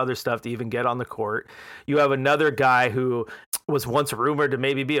bunch of other stuff to even get on the court. You have another guy who was once rumored to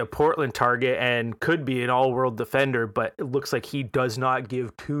maybe be a Portland target and could be an all-world defender, but it looks like he does not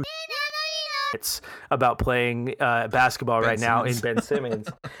give two it's about playing basketball right now in Ben Simmons.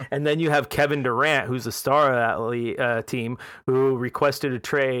 And then you have Kevin Durant, who's a star of that team, who requested a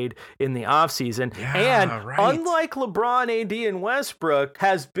trade in the offseason. And unlike LeBron, AD, and Westbrook,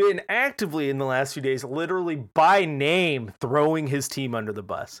 has been actively in the last few days, literally by name, throwing his team under the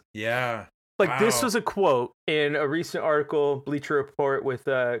bus. Yeah. Like, this was a quote in a recent article, Bleacher Report, with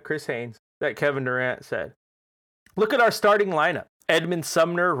Chris Haynes, that Kevin Durant said, "Look at our starting lineup. Edmund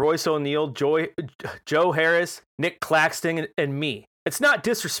Sumner, Royce O'Neal, Joe Harris, Nick Claxton, and me. It's not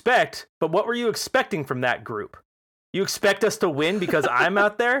disrespect, but what were you expecting from that group? You expect us to win because I'm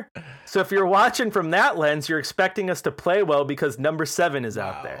out there? So if you're watching from that lens, you're expecting us to play well because number 7 is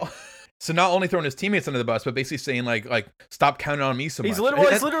out there." So not only throwing his teammates under the bus, but basically saying like stop counting on me so much.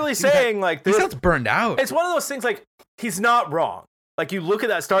 He's literally saying like this. He sounds burned out. It's one of those things like he's not wrong. Like, you look at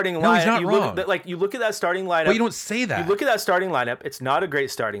that starting lineup. He's not wrong. You look at that starting lineup. But you don't say that. You look at that starting lineup. It's not a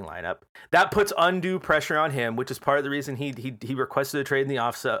great starting lineup. That puts undue pressure on him, which is part of the reason he requested a trade in the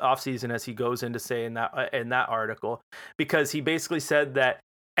offseason, as he goes into say in that article, because he basically said that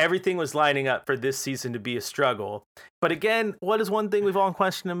everything was lining up for this season to be a struggle. But again, what is one thing we've all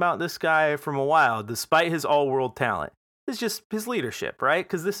questioned about this guy from a while, despite his all-world talent, is just his leadership, right?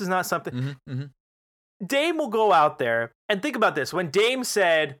 Because this is not something... Dame will go out there and think about this. When Dame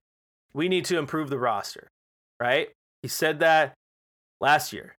said, we need to improve the roster, right? He said that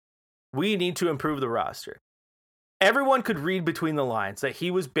last year. We need to improve the roster. Everyone could read between the lines that he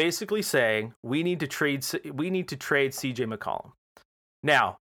was basically saying, we need to trade CJ McCollum.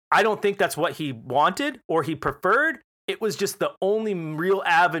 Now, I don't think that's what he wanted or he preferred. It was just the only real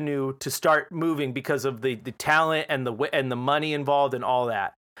avenue to start moving because of the talent and the money involved and all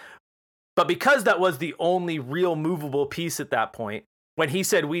that. But because that was the only real movable piece at that point, when he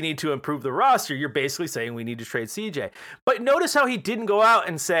said we need to improve the roster, you're basically saying we need to trade CJ. But notice how he didn't go out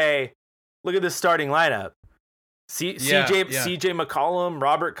and say, look at this starting lineup. CJ McCollum,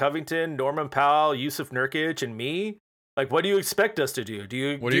 Robert Covington, Norman Powell, Yusuf Nurkic, and me. Like, what do you expect us to do? Do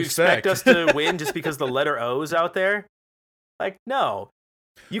you expect us to win just because the letter O is out there? Like, no.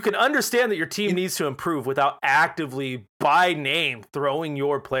 You can understand that your team needs to improve without actively, by name, throwing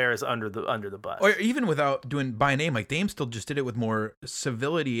your players under the bus. Or even without doing by name. Like, Dame still just did it with more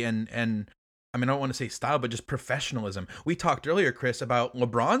civility and I mean, I don't want to say style, but just professionalism. We talked earlier, Chris, about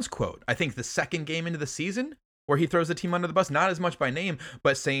LeBron's quote. I think the second game into the season where he throws the team under the bus, not as much by name,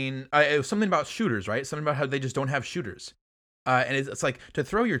 but saying it was something about shooters, right? Something about how they just don't have shooters. And it's like to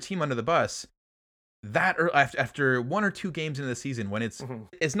throw your team under the bus. That after 1 or 2 games into the season, when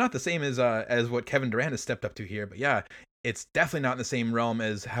it's not the same as what Kevin Durant has stepped up to here, but yeah, it's definitely not in the same realm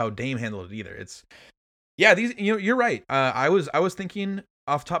as how Dame handled it either. You're right. I was thinking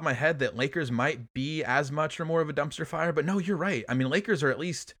off the top of my head that Lakers might be as much or more of a dumpster fire, but no, you're right. I mean, Lakers are at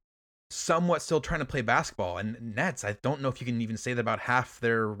least somewhat still trying to play basketball, and Nets, I don't know if you can even say that about half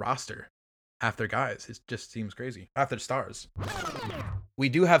their roster, half their guys. It just seems crazy. Half their stars. We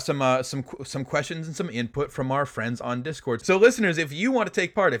do have some questions and some input from our friends on Discord. So listeners, if you want to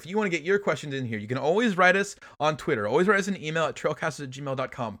take part, if you want to get your questions in here, you can always write us on Twitter. Always write us an email at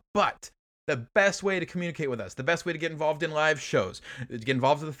trailcasters@gmail.com. But the best way to communicate with us, the best way to get involved in live shows, to get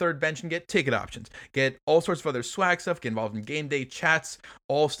involved with the third bench and get ticket options, get all sorts of other swag stuff, get involved in game day chats,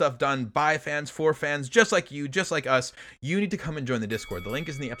 all stuff done by fans, for fans, just like you, just like us, you need to come and join the Discord. The link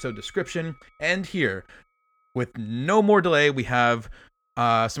is in the episode description. And here, with no more delay, we have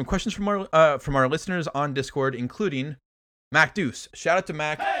some questions from our listeners on Discord, including Mac Deuce. Shout out to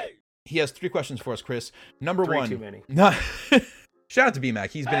Mac. Hey! He has 3 questions for us, Chris. Number 1. Too many. Shout out to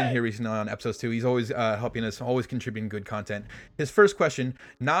B-Mac. He's been in here recently on episodes too. He's always helping us, always contributing good content. His first question: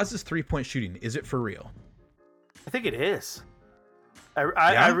 Nas's 3-point shooting, is it for real? I think it is.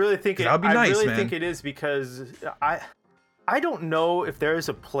 I really think it. That'd be nice, I really man. think it is because I don't know if there is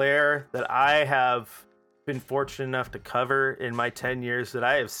a player that I have been fortunate enough to cover in my 10 years that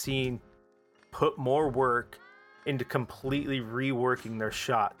I have seen put more work into completely reworking their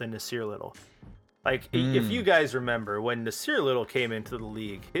shot than Nasir Little. Like, if you guys remember, when Nasir Little came into the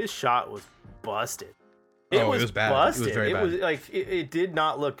league, his shot was busted. It was bad. Busted. It was very bad. It did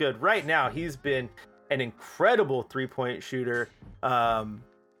not look good. Right now, he's been an incredible 3-point shooter.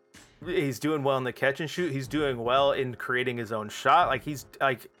 He's doing well in the catch and shoot. He's doing well in creating his own shot. Like, he's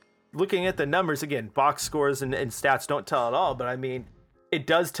like, looking at the numbers again, box scores and stats don't tell it all, but I mean, it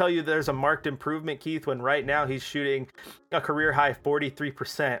does tell you there's a marked improvement, Keith, when right now he's shooting a career high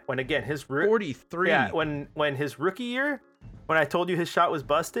 43%. When again, 43. Yeah, when his rookie year, when I told you his shot was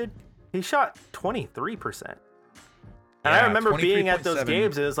busted, he shot 23%. And I remember being at those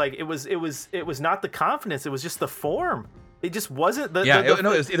games, it was like it was not the confidence, it was just the form. It just wasn't the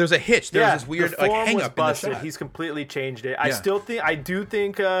there was a hitch. There was this weird the form hang was up busted. in the shot. He's completely changed it. I do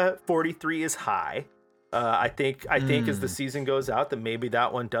think 43 is high. I think as the season goes out that maybe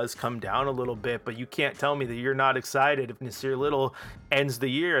that one does come down a little bit, but you can't tell me that you're not excited if Nasir Little ends the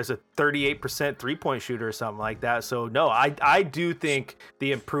year as a 38% 3-point shooter or something like that. So no, I do think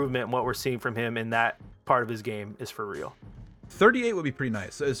the improvement in what we're seeing from him in that part of his game is for real. 38 would be pretty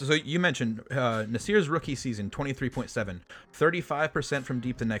nice. So you mentioned Nasir's rookie season, 23.7, 35% from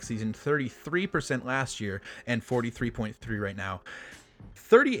deep the next season, 33% last year, and 43.3 right now.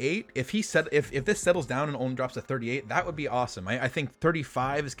 38, if this settles down and only drops to 38, that would be awesome. I think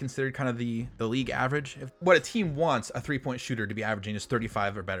 35 is considered kind of the league average. What a team wants a 3-point shooter to be averaging is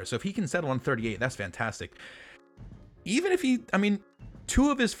 35 or better. So if he can settle on 38, that's fantastic. Even if two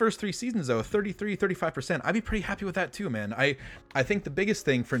of his first 3 seasons, though, 33, 35%, I'd be pretty happy with that too, man. I think the biggest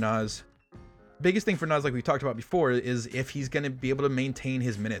thing for Nas, like we talked about before, is if he's going to be able to maintain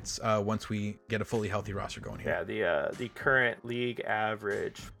his minutes once we get a fully healthy roster going here. Yeah, the current league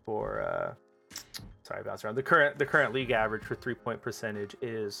average for the current league average for 3-point percentage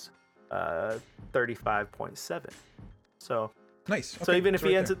is 35.7. So nice. Okay, so even if he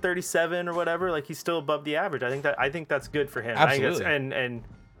right ends at 37 or whatever, like he's still above the average. I think that's good for him. Absolutely. And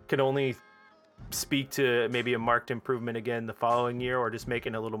can only speak to maybe a marked improvement again the following year, or just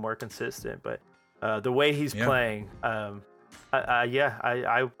making it a little more consistent. But the way he's playing, I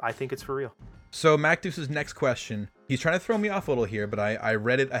think it's for real. So Mac Deuce's next question, he's trying to throw me off a little here, but I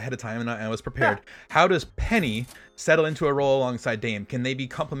read it ahead of time and I was prepared. How does Penny settle into a role alongside Dame? Can they be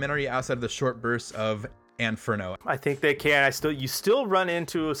complementary outside of the short bursts of Inferno? I think they can. You still run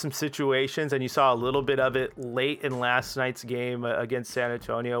into some situations, and you saw a little bit of it late in last night's game against San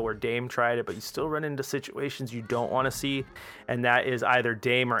Antonio where Dame tried it, but you still run into situations you don't want to see, and that is either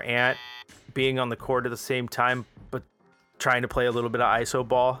Dame or Ant being on the court at the same time, but trying to play a little bit of ISO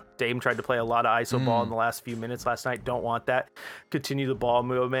ball. Dame tried to play a lot of ISO ball in the last few minutes last night. Don't want that. Continue the ball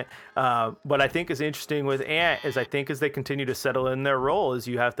movement. What I think is interesting with Ant is I think as they continue to settle in their role is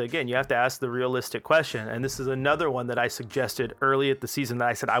you have to ask the realistic question. And this is another one that I suggested early at the season that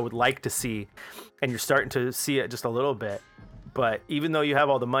I said I would like to see. And you're starting to see it just a little bit. But even though you have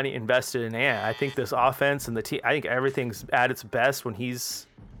all the money invested in Ant, I think this offense and the team, I think everything's at its best when he's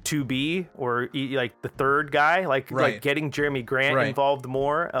 2B or like the third guy, like getting Jeremy Grant involved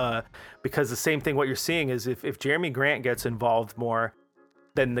more, because the same thing what you're seeing is if Jeremy Grant gets involved more,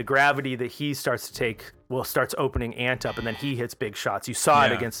 then the gravity that he starts to take starts opening Ant up, and then he hits big shots. You saw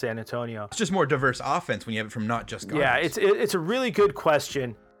it against San Antonio. It's just more diverse offense when you have it from not just guards. Yeah, it's a really good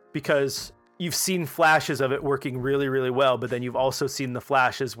question because you've seen flashes of it working really, really well, but then you've also seen the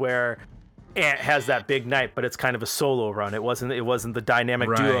flashes where Ant has that big night, but it's kind of a solo run. It wasn't the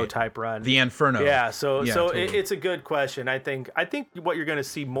dynamic duo type run. The Inferno. Yeah, so totally. it's a good question. I think what you're going to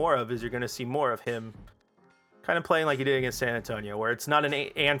see more of is you're going to see more of him kind of playing like he did against San Antonio, where it's not an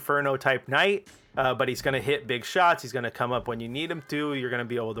Inferno type night, but he's going to hit big shots. He's going to come up when you need him to. You're going to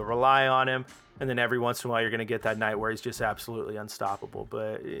be able to rely on him. And then every once in a while, you're going to get that night where he's just absolutely unstoppable.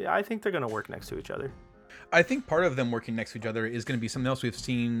 But I think they're going to work next to each other. I think part of them working next to each other is going to be something else we've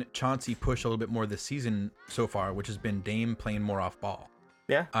seen Chauncey push a little bit more this season so far, which has been Dame playing more off ball.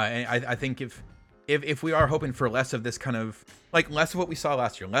 Yeah. I think if we are hoping for less of this kind of, like less of what we saw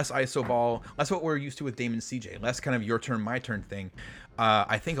last year, less ISO ball, less what we're used to with Dame and CJ, less kind of your turn, my turn thing,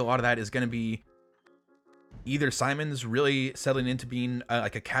 I think a lot of that is going to be either Simon's really settling into being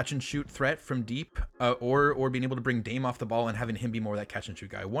like a catch and shoot threat from deep, or being able to bring Dame off the ball and having him be more that catch and shoot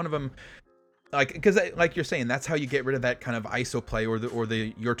guy. One of them, like, because like you're saying, that's how you get rid of that kind of ISO play or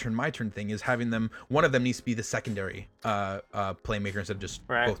the your turn my turn thing, is having them, one of them needs to be the secondary playmaker instead of just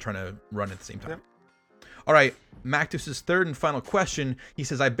both trying to run at the same time. Yep. All right, Mactus's third and final question. He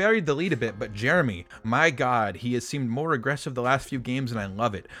says, I buried the lead a bit, but Jeremy, my God, he has seemed more aggressive the last few games and I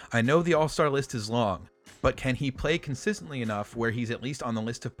love it. I know the all-star list is long, but can he play consistently enough where he's at least on the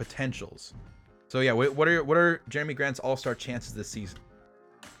list of potentials? So yeah, what are Jeremy Grant's all-star chances this season?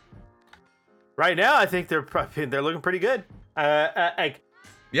 Right now, I think they're looking pretty good. I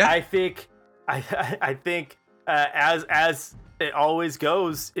think as it always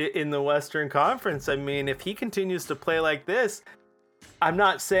goes in the Western Conference. I mean, if he continues to play like this, I'm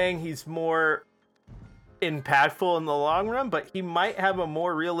not saying he's more impactful in the long run, but he might have a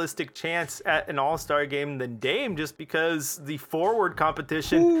more realistic chance at an All-Star game than Dame, just because the forward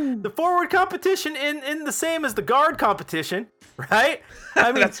competition in the same as the guard competition, right?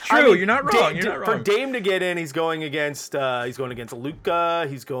 I mean, That's true. You're not wrong. You're not wrong. For Dame to get in, he's going against Luka,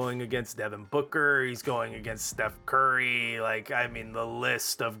 he's going against Devin Booker, he's going against Steph Curry. Like, I mean, the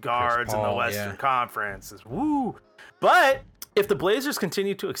list of guards in the Paul, Western yeah. Conference is woo. But if the Blazers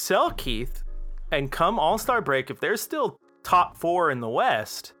continue to excel, Keith, and come All-Star break, if they're still top 4 in the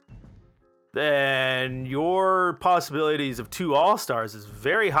West, then your possibilities of 2 All-Stars is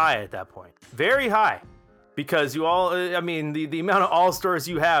very high at that point. Very high. Because the amount of All-Stars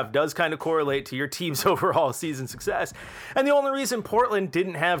you have does kind of correlate to your team's overall season success. And the only reason Portland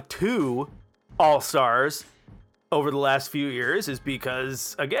didn't have 2 All-Stars over the last few years is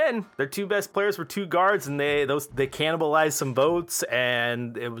because, again, their 2 best players were 2 guards, and they cannibalized some votes,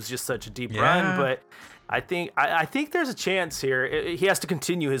 and it was just such a deep run. But I think there's a chance here. He has to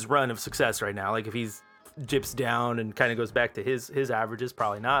continue his run of success right now. Like, if he's dips down and kind of goes back to his averages,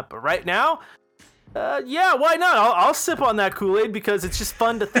 probably not. But right now, yeah, why not? I'll sip on that Kool-Aid because it's just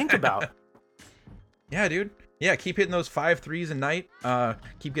fun to think about. Yeah, dude. Yeah, keep hitting those 5 threes a night.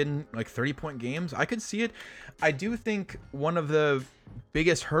 Keep getting like 30-point games. I could see it. I do think one of the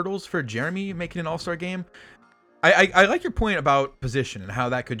biggest hurdles for Jeremy making an All-Star game. I like your point about position and how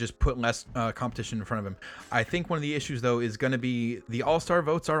that could just put less competition in front of him. I think one of the issues, though, is going to be the All-Star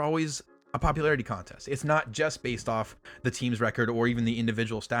votes are always a popularity contest. It's not just based off the team's record or even the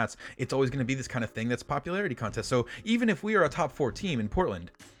individual stats. It's always going to be this kind of thing that's a popularity contest. So even if we are a top 4 team in Portland,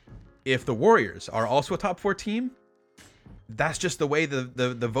 if the Warriors are also a top 4 team, that's just the way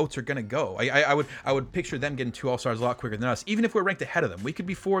the votes are going to go. I would picture them getting 2 All-Stars a lot quicker than us. Even if we're ranked ahead of them, we could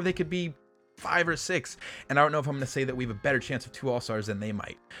be 4, they could be 5 or 6. And I don't know if I'm going to say that we have a better chance of 2 All-Stars than they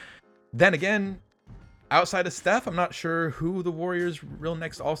might. Then again, outside of Steph, I'm not sure who the Warriors' real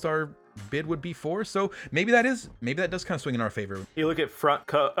next All-Star bid would be for. So maybe that does kind of swing in our favor. You look at front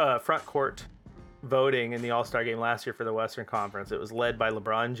court voting in the All-Star game last year for the Western Conference. It was led by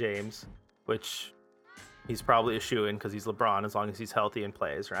LeBron James, which he's probably a shoo-in because he's LeBron as long as he's healthy and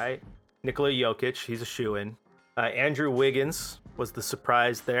plays, right? Nikola Jokic, he's a shoo-in. Andrew Wiggins was the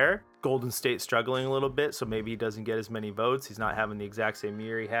surprise there. Golden State struggling a little bit, so maybe he doesn't get as many votes. He's not having the exact same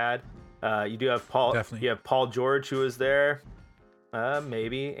year he had. You do have Paul. Definitely. You have Paul George, who is there.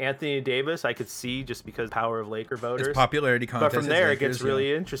 Maybe Anthony Davis, I could see just because power of Laker voters. It's popularity contest. But from there, Lakers, it gets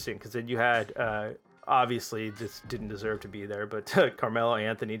really interesting because then you had obviously just didn't deserve to be there, but Carmelo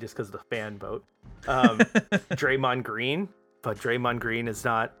Anthony just because of the fan vote. Draymond Green, but Draymond Green is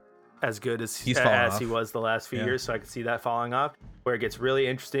not as good as he was the last few years, so I could see that falling off. Where it gets really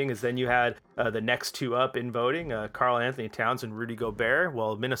interesting is then you had the next 2 up in voting, Karl Anthony Towns and Rudy Gobert.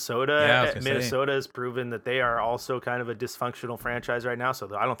 Well, Minnesota has proven that they are also kind of a dysfunctional franchise right now,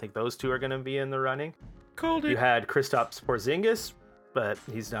 so I don't think those 2 are going to be in the running. You had Kristaps Porzingis, but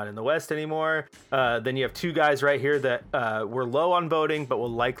he's not in the West anymore. Then you have 2 guys right here that were low on voting, but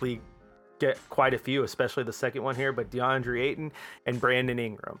will likely get quite a few, especially the second one here, but DeAndre Ayton and Brandon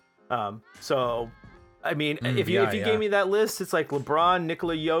Ingram. So, I mean, if you gave me that list, it's like LeBron,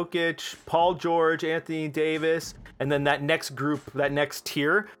 Nikola Jokic, Paul George, Anthony Davis, and then that next group, that next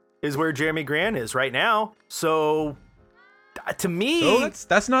tier is where Jeremy Grant is right now. So, to me,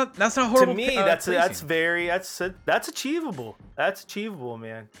 that's not horrible. To me, that's achievable. That's achievable,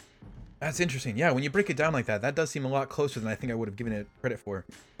 man. That's interesting. Yeah, when you break it down like that, that does seem a lot closer than I think I would have given it credit for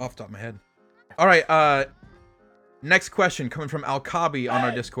off the top of my head. All right, next question coming from Alkabi on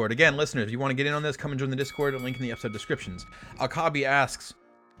our Discord. Again, listeners, if you want to get in on this, come and join the Discord. Link in the episode descriptions. Alkabi asks,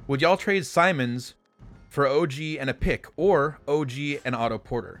 would y'all trade Simons for OG and a pick, or OG and Otto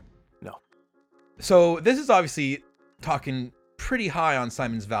Porter? No. So this is obviously talking pretty high on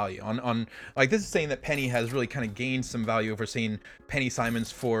Simon's value. On like, this is saying that Penny has really kind of gained some value over saying Penny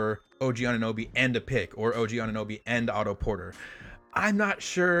Simons for OG Anunoby and a pick, or OG Anunoby and Otto Porter. I'm not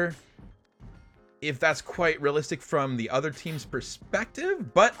sure if that's quite realistic from the other team's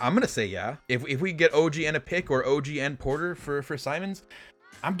perspective, but I'm gonna say yeah. If we get OG and a pick, or OG and Porter for Simons,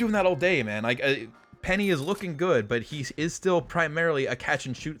 I'm doing that all day, man. Like, Penny is looking good, but he is still primarily a catch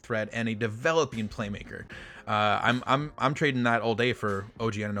and shoot threat and a developing playmaker. I'm trading that all day for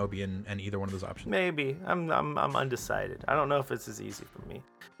OG Anunoby and either one of those options. Maybe I'm undecided. I don't know if it's as easy for me.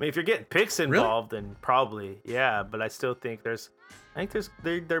 I mean, if you're getting picks involved, then probably yeah. But I still think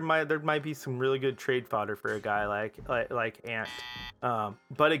there might be some really good trade fodder for a guy like Ant.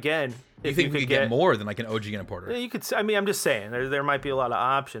 But again, You think we could get more than like an OG and a Porter? You could. I mean, I'm just saying there might be a lot of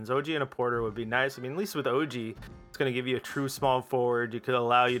options. OG and a Porter would be nice. I mean, at least with OG, it's going to give you a true small forward. You could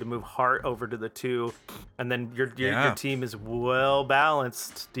allow you to move Hart over to the 2, and then your team is well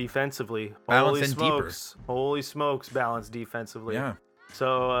balanced defensively. Holy smokes, balanced defensively. Yeah.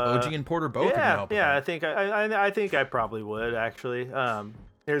 So OG and Porter both. Yeah. I think I probably would actually.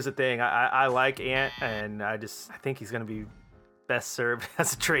 Here's the thing. I like Ant, and I think he's going to be best served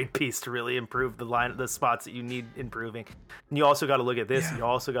as a trade piece to really improve the spots that you need improving. And you also got to look at this. Yeah. You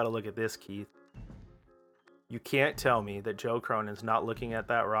also got to look at this, Keith. You can't tell me that Joe Cronin's not looking at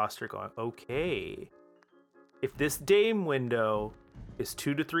that roster going, okay, if this Dame window is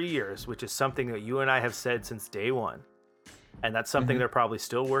 2 to 3 years, which is something that you and I have said since day one, and that's something they're probably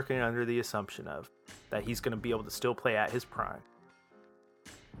still working under the assumption of, that he's going to be able to still play at his prime.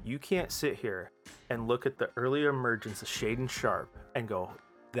 You can't sit here and look at the early emergence of Shaedon Sharpe and go,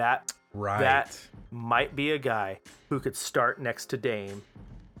 that might be a guy who could start next to Dame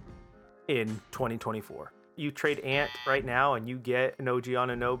in 2024. You trade Ant right now and you get an OG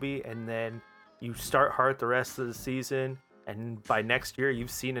Anunoby, and then you start Hart the rest of the season, and by next year you've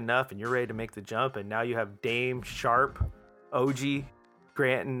seen enough and you're ready to make the jump, and now you have Dame, Sharpe, OG,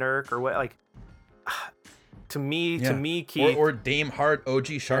 Grant, and Nurk, or what, like... To me, Keith, or Dame, Hart, OG,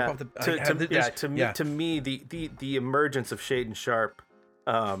 Sharpe off the. To me, the emergence of Shaedon Sharpe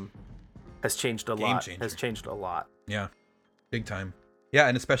has changed a lot. Has changed a lot. Yeah, big time. Yeah,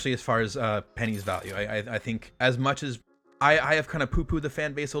 and especially as far as Penny's value, I think as much as I have kind of poo-pooed the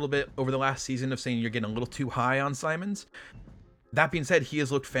fan base a little bit over the last season of saying you're getting a little too high on Simons. That being said, he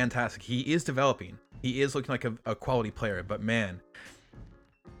has looked fantastic. He is developing. He is looking like a quality player. But man,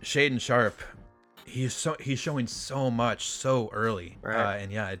 Shaedon Sharpe. He's showing so much so early, right.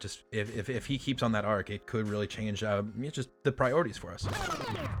 And yeah, it just if he keeps on that arc, it could really change just the priorities for us.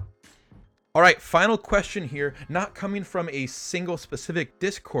 All right, final question here, not coming from a single specific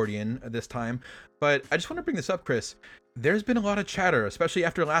Discordian this time, but I just want to bring this up, Chris. There's been a lot of chatter, especially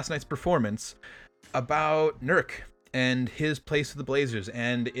after last night's performance, about Nurk and his place with the Blazers,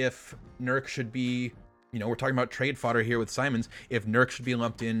 and if Nurk should be, we're talking about trade fodder here with Simons, if Nurk should be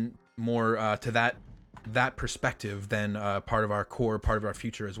lumped in more to that perspective than part of our core, part of our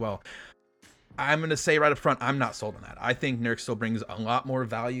future as well. I'm going to say right up front, I'm not sold on that. I think Nurk still brings a lot more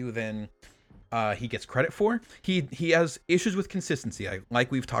value than he gets credit for. He has issues with consistency,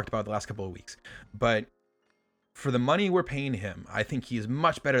 like we've talked about the last couple of weeks. But for the money we're paying him, I think he is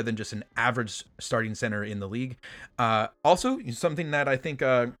much better than just an average starting center in the league. Also, something that I think,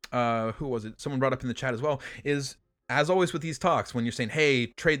 who was it? Someone brought up in the chat as well, is as always with these talks, when you're saying, hey,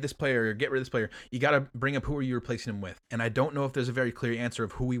 trade this player or get rid of this player, you got to bring up who are you replacing him with. And I don't know if there's a very clear answer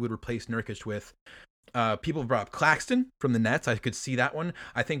of who we would replace Nurkic with. People brought up Claxton from the Nets. I could see that one.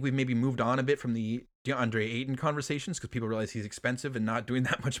 I think we've maybe moved on a bit from the DeAndre Ayton conversations because people realize he's expensive and not doing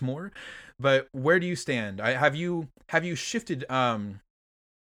that much more. But where do you stand? Have you shifted your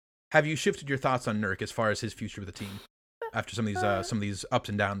thoughts on Nurk as far as his future with the team? After some of these ups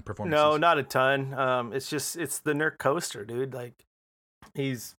and down performances? No, not a ton. It's the Nurk coaster, dude. Like,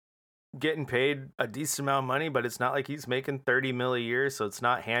 he's getting paid a decent amount of money, but it's not like he's making $30 million a year, so it's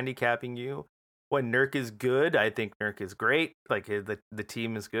not handicapping you. When Nurk is good, I think Nurk is great. Like, the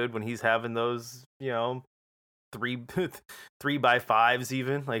team is good when he's having those, 3x5s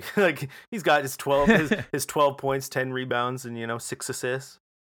even. Like he's got his 12 points, 10 rebounds, and 6 assists.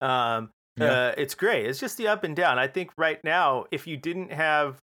 It's great. It's just the up and down. I think right now, if you didn't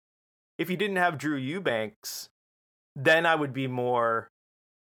have Drew Eubanks, then I would be more.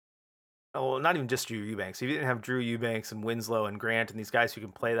 Oh, not even just Drew Eubanks. If you didn't have Drew Eubanks and Winslow and Grant and these guys who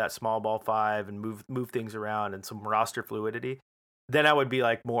can play that small ball 5 and move things around and some roster fluidity, then I would be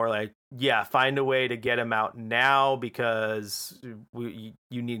more like, yeah, find a way to get him out now because you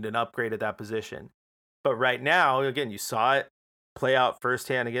need an upgrade at that position. But right now, again, you saw it play out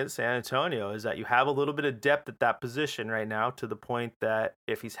firsthand against San Antonio, is that you have a little bit of depth at that position right now, to the point that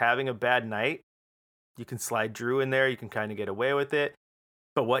if he's having a bad night, you can slide Drew in there. You can kind of get away with it.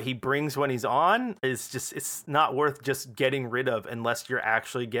 But what he brings when he's on is it's not worth just getting rid of unless you're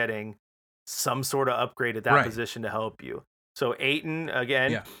actually getting some sort of upgrade at that position to help you. So Ayton,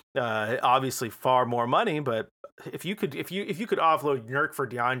 again, obviously far more money, but if you could offload Nurk for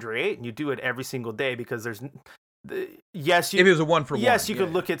DeAndre Ayton, you do it every single day, because there's if it was a 1-for-1, yes, you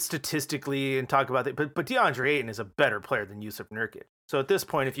could look at statistically and talk about it, but DeAndre Ayton is a better player than Jusuf Nurkic. So at this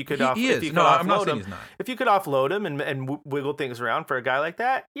point, if you could offload him and wiggle things around for a guy like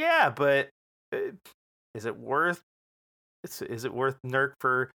that, yeah, but is it worth Nurk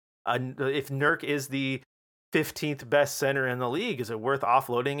for if Nurk is the 15th best center in the league. Is it worth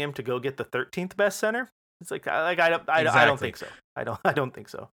offloading him to go get the 13th best center? It's like I don't think so. I don't think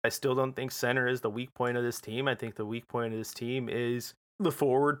so. I still don't think center is the weak point of this team. I think the weak point of this team is the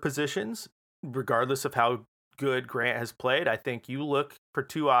forward positions, regardless of how good Grant has played. I think you look for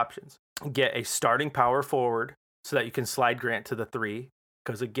two options. Get a starting power forward so that you can slide Grant to the 3,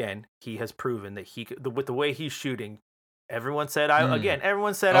 because again, he has proven that with the way he's shooting. Everyone said I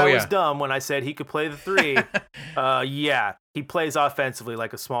was dumb when I said he could play the 3. Yeah, he plays offensively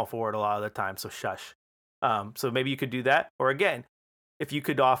like a small forward a lot of the time, so shush. So maybe you could do that. Or again, if you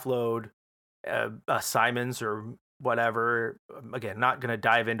could offload Simons or whatever, again, not going to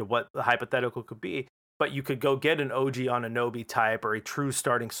dive into what the hypothetical could be, but you could go get an OG Anunoby type or a true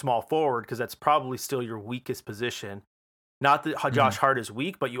starting small forward, because that's probably still your weakest position. Not that Josh Hart is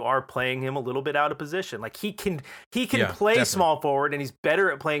weak, but you are playing him a little bit out of position. Like he can play definitely small forward, and he's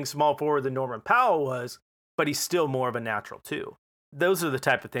better at playing small forward than Norman Powell was, but he's still more of a natural too. Those are the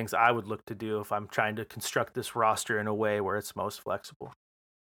type of things I would look to do if I'm trying to construct this roster in a way where it's most flexible.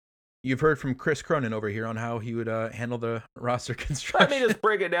 You've heard from Chris Cronin over here on how he would handle the roster construction. Let me just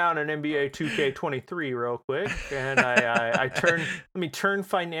break it down in NBA 2K23 real quick, and let me turn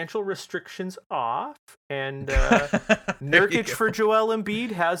financial restrictions off, and Nurkic for Joel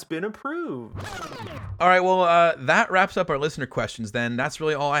Embiid has been approved. All right, well, that wraps up our listener questions. Then that's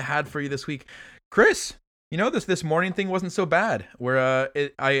really all I had for you this week, Chris. You know, this morning thing wasn't so bad. Where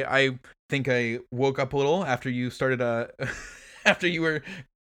I think I woke up a little after you started after you were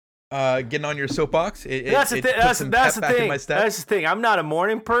getting on your soapbox. That's the thing. I'm not a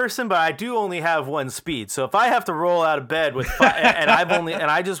morning person, but I do only have one speed. So if I have to roll out of bed with and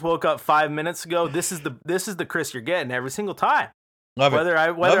I just woke up 5 minutes ago, this is the Chris you're getting every single time. Love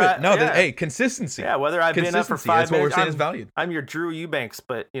it. Hey, consistency. Yeah, whether I've been up for 5 minutes. That's what we're saying is valued. I'm your Drew Eubanks,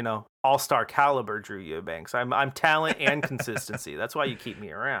 but all-star caliber Drew Eubanks. I'm talent and consistency. That's why you keep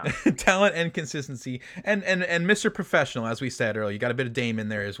me around. Talent and consistency, and Mr. Professional, as we said earlier. You got a bit of Dame in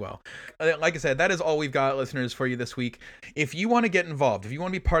there as well. Like I said, that is all we've got, listeners, for you this week. If you want to get involved, if you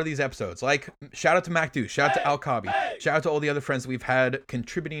want to be part of these episodes, like shout out to Mac Deuce, shout out to Al Kabi, shout out to all the other friends that we've had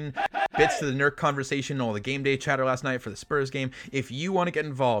contributing bits to the Nerd conversation, all the game day chatter last night for the Spurs game. If you want to get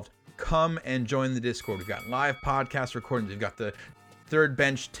involved, come and join the Discord. We've got live podcast recordings. We've got the Third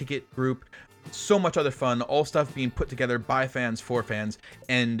Bench ticket group. So much other fun. All stuff being put together by fans for fans.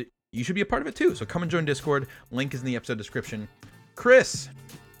 And you should be a part of it too. So come and join Discord. Link is in the episode description. Chris.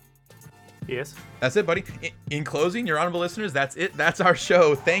 Yes. That's it, buddy. In closing, your honorable listeners, that's it. That's our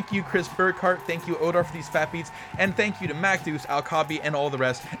show. Thank you, Chris Burkhart. Thank you, Odar, for these fat beats. And thank you to Mac Deuce, Al Kabi, and all the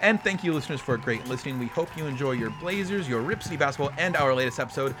rest. And thank you, listeners, for great listening. We hope you enjoy your Blazers, your Rip City basketball, and our latest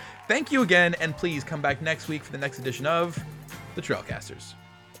episode. Thank you again, and please come back next week for the next edition of The Trailcasters.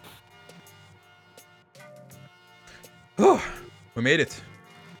 We made it.